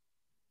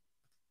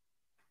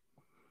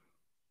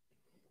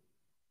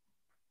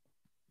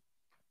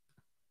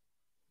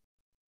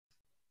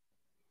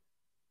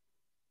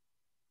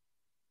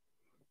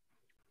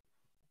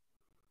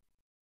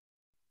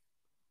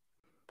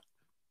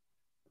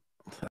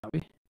 That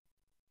way.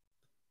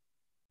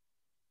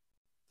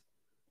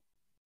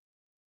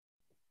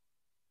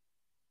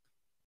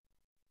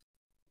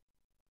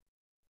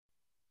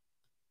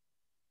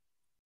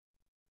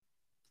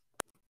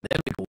 There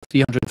we go,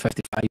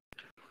 355.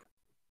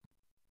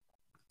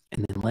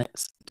 And then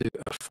let's do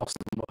our first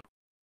number.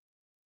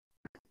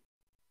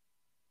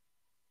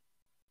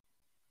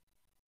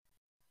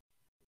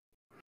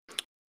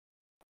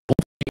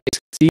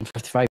 see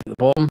 55 at the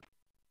bottom.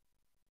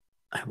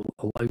 I will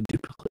allow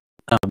duplicate.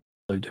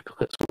 Allow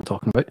duplicates. What we're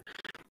talking about.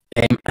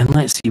 And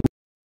let's see what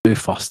we'll do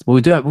first.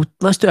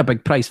 Let's do a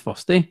big prize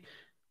first, eh?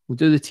 We'll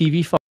do the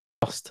TV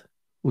first.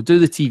 We'll do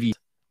the TV.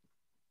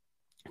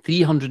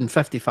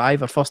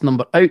 355. Our first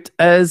number out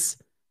is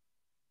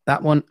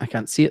that one. I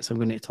can't see it, so I'm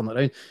going to turn it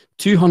around.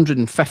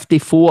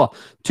 254.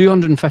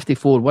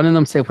 254. Winning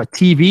himself a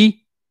TV.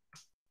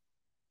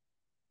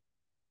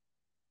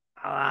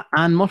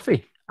 Anne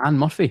Murphy. Anne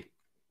Murphy.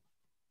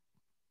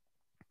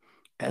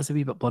 It is a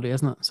wee bit blurry,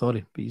 isn't it?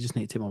 Sorry, but you just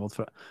need to take my word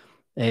for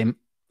it.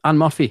 Anne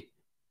Murphy.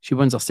 She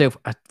wins herself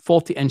a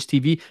 40-inch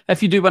TV.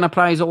 If you do win a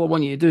prize, all I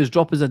want you to do is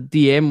drop us a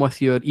DM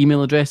with your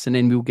email address, and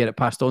then we'll get it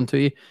passed on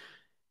to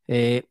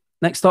you.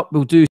 Next up,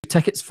 we'll do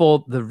tickets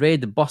for the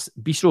Red Bus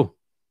Bistro.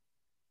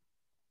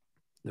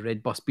 The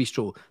Red Bus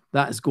Bistro.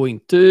 That is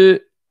going to,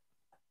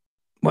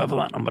 whatever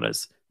that number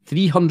is,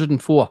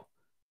 304.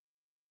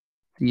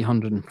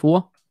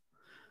 304.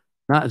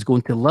 That is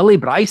going to Lily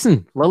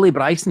Bryson. Lily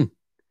Bryson.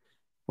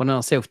 Winning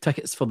herself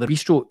tickets for the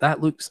Bistro. That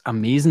looks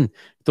amazing. Don't know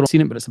if you've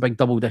seen it, but it's a big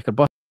double-decker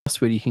bus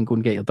where you can go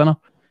and get your dinner.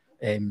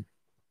 It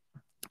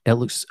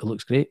looks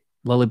great.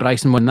 Lily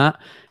Bryson won that.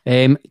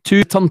 2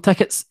 return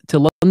tickets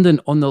to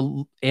London on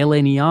the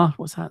LNER.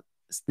 What's that?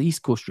 It's the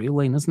East Coast Rail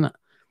Line, isn't it?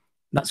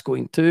 That's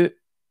going to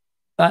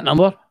that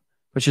number,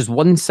 which is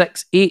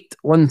 168.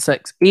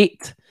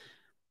 168.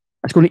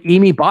 That's going to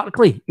Amy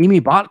Barclay. Amy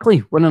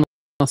Barclay winning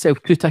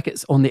herself 2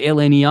 tickets on the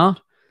LNER.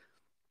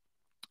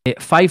 A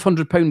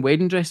 £500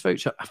 wedding dress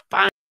voucher. A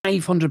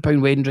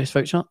 £500 wedding dress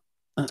voucher.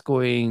 That's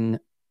going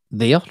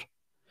there.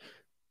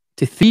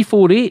 To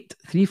 348.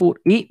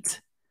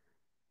 348.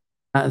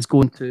 That is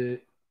going to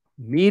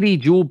Mary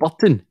Jo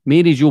Burton.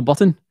 Mary Jo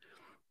Burton.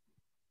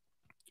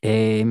 Do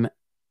you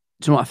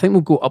know what? I think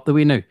we'll go up the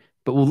way now.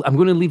 But I'm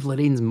going to leave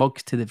Lorraine's mug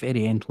to the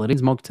very end.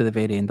 Lorraine's mug to the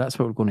very end. That's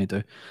what we're going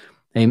to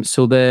do.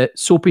 So the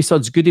Soapy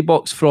Suds goodie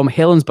box from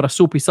Helensburgh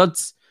Soapy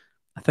Suds.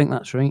 I think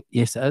that's right.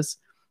 Yes, it is.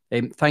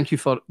 Thank you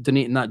for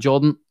donating that,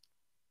 Jordan.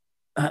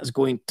 That's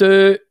going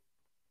to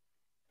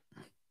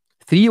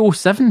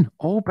 307.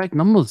 All big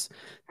numbers.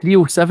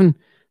 307.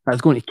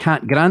 That's going to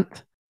Cat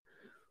Grant.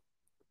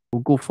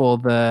 We'll go for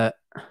the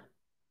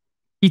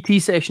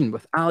PT session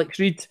with Alex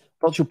Reid.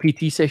 Virtual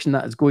PT session.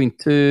 That is going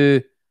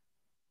to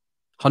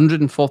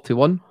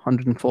 141.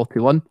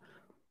 141.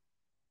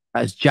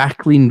 That is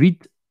Jacqueline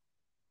Reid.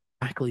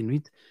 Jacqueline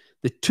Reid.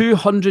 The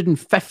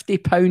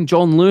 £250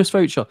 John Lewis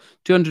voucher.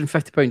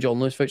 £250 John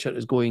Lewis voucher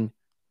is going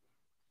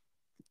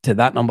to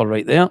that number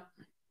right there.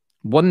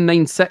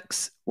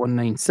 196.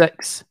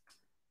 196.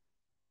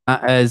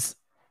 That is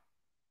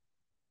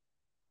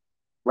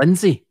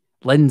Lindsay.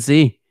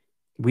 Lindsay.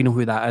 We know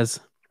who that is.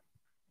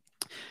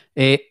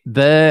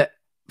 The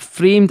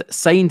framed,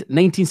 signed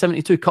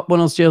 1972 Cup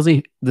Winners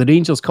jersey, the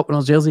Rangers Cup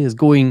Winners jersey is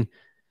going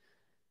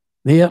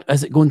there.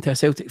 Is it going to a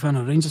Celtic fan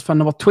or Rangers fan?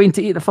 Number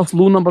 28, the first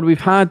low number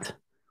we've had.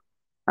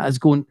 That is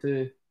going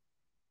to, I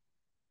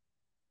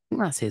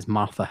think that says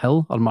Martha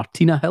Hill or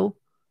Martina Hill.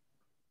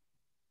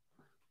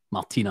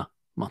 Martina.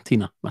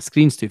 My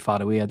screen's too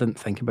far away. I didn't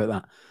think about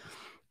that.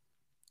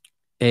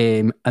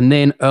 And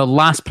then our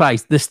last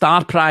prize, the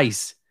star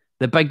prize,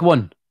 the big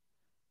one.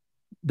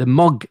 The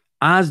mug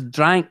as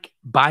drank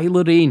by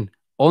Lorraine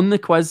on the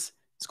quiz.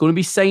 It's going to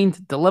be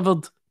signed,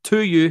 delivered to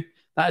you.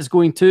 That is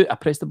going to, I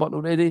pressed the button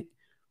already,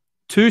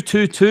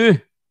 222.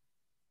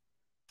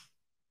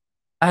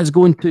 That is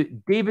going to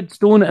David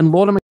Stone and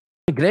Laura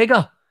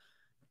McGregor.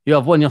 You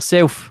have won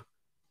yourself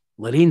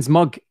Lorraine's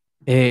mug.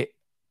 That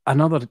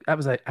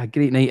was a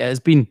great night. It has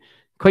been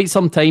quite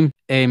some time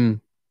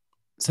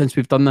since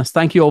we've done this.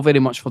 Thank you all very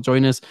much for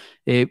joining us.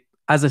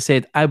 As I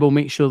said, I will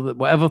make sure that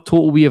whatever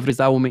total we have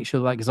raised, I will make sure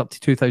that goes up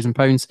to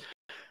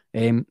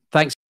 £2,000.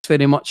 Thanks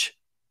very much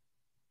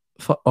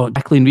for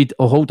Jacqueline Reid.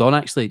 Oh, hold on,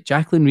 actually.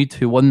 Jacqueline Reid,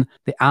 who won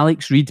the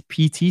Alex Reid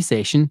PT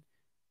session,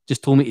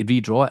 just told me to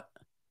redraw it.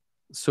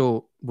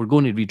 So we're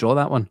going to redraw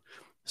that one.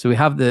 So we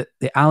have the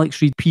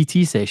Alex Reid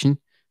PT session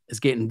is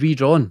getting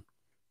redrawn.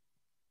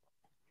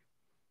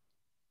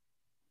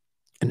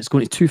 And it's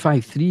going to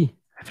 253.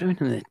 Everyone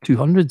in the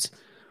 200s.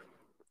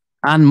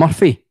 Anne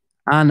Murphy.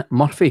 Anne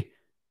Murphy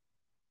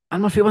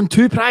won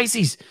 2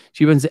 prizes.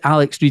 She wins the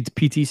Alex Reid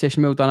PT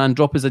session. Well done, Anne.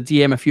 Drop us a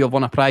DM if you have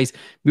won a prize.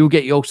 We'll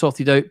get you all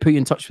sorted out, put you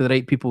in touch with the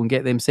right people and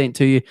get them sent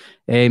to you.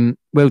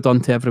 Well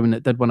done to everyone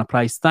that did win a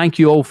prize. Thank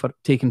you all for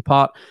taking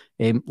part.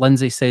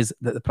 Lindsay says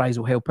that the prize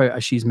will help out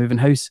as she's moving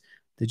house.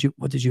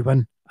 What did you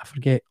win? I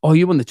forget. Oh,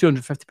 you won the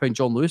 £250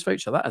 John Lewis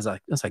voucher. That's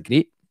a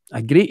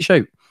great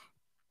shout.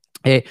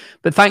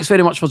 But thanks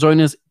very much for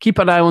joining us. Keep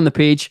an eye on the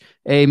page.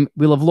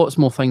 We'll have lots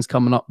more things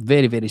coming up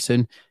very, very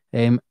soon.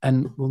 And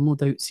we'll no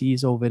doubt see you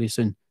all very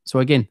soon. So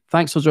again,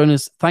 thanks for joining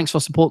us. Thanks for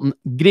supporting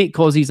great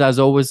causes as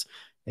always.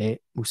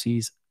 We'll see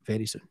you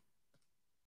very soon.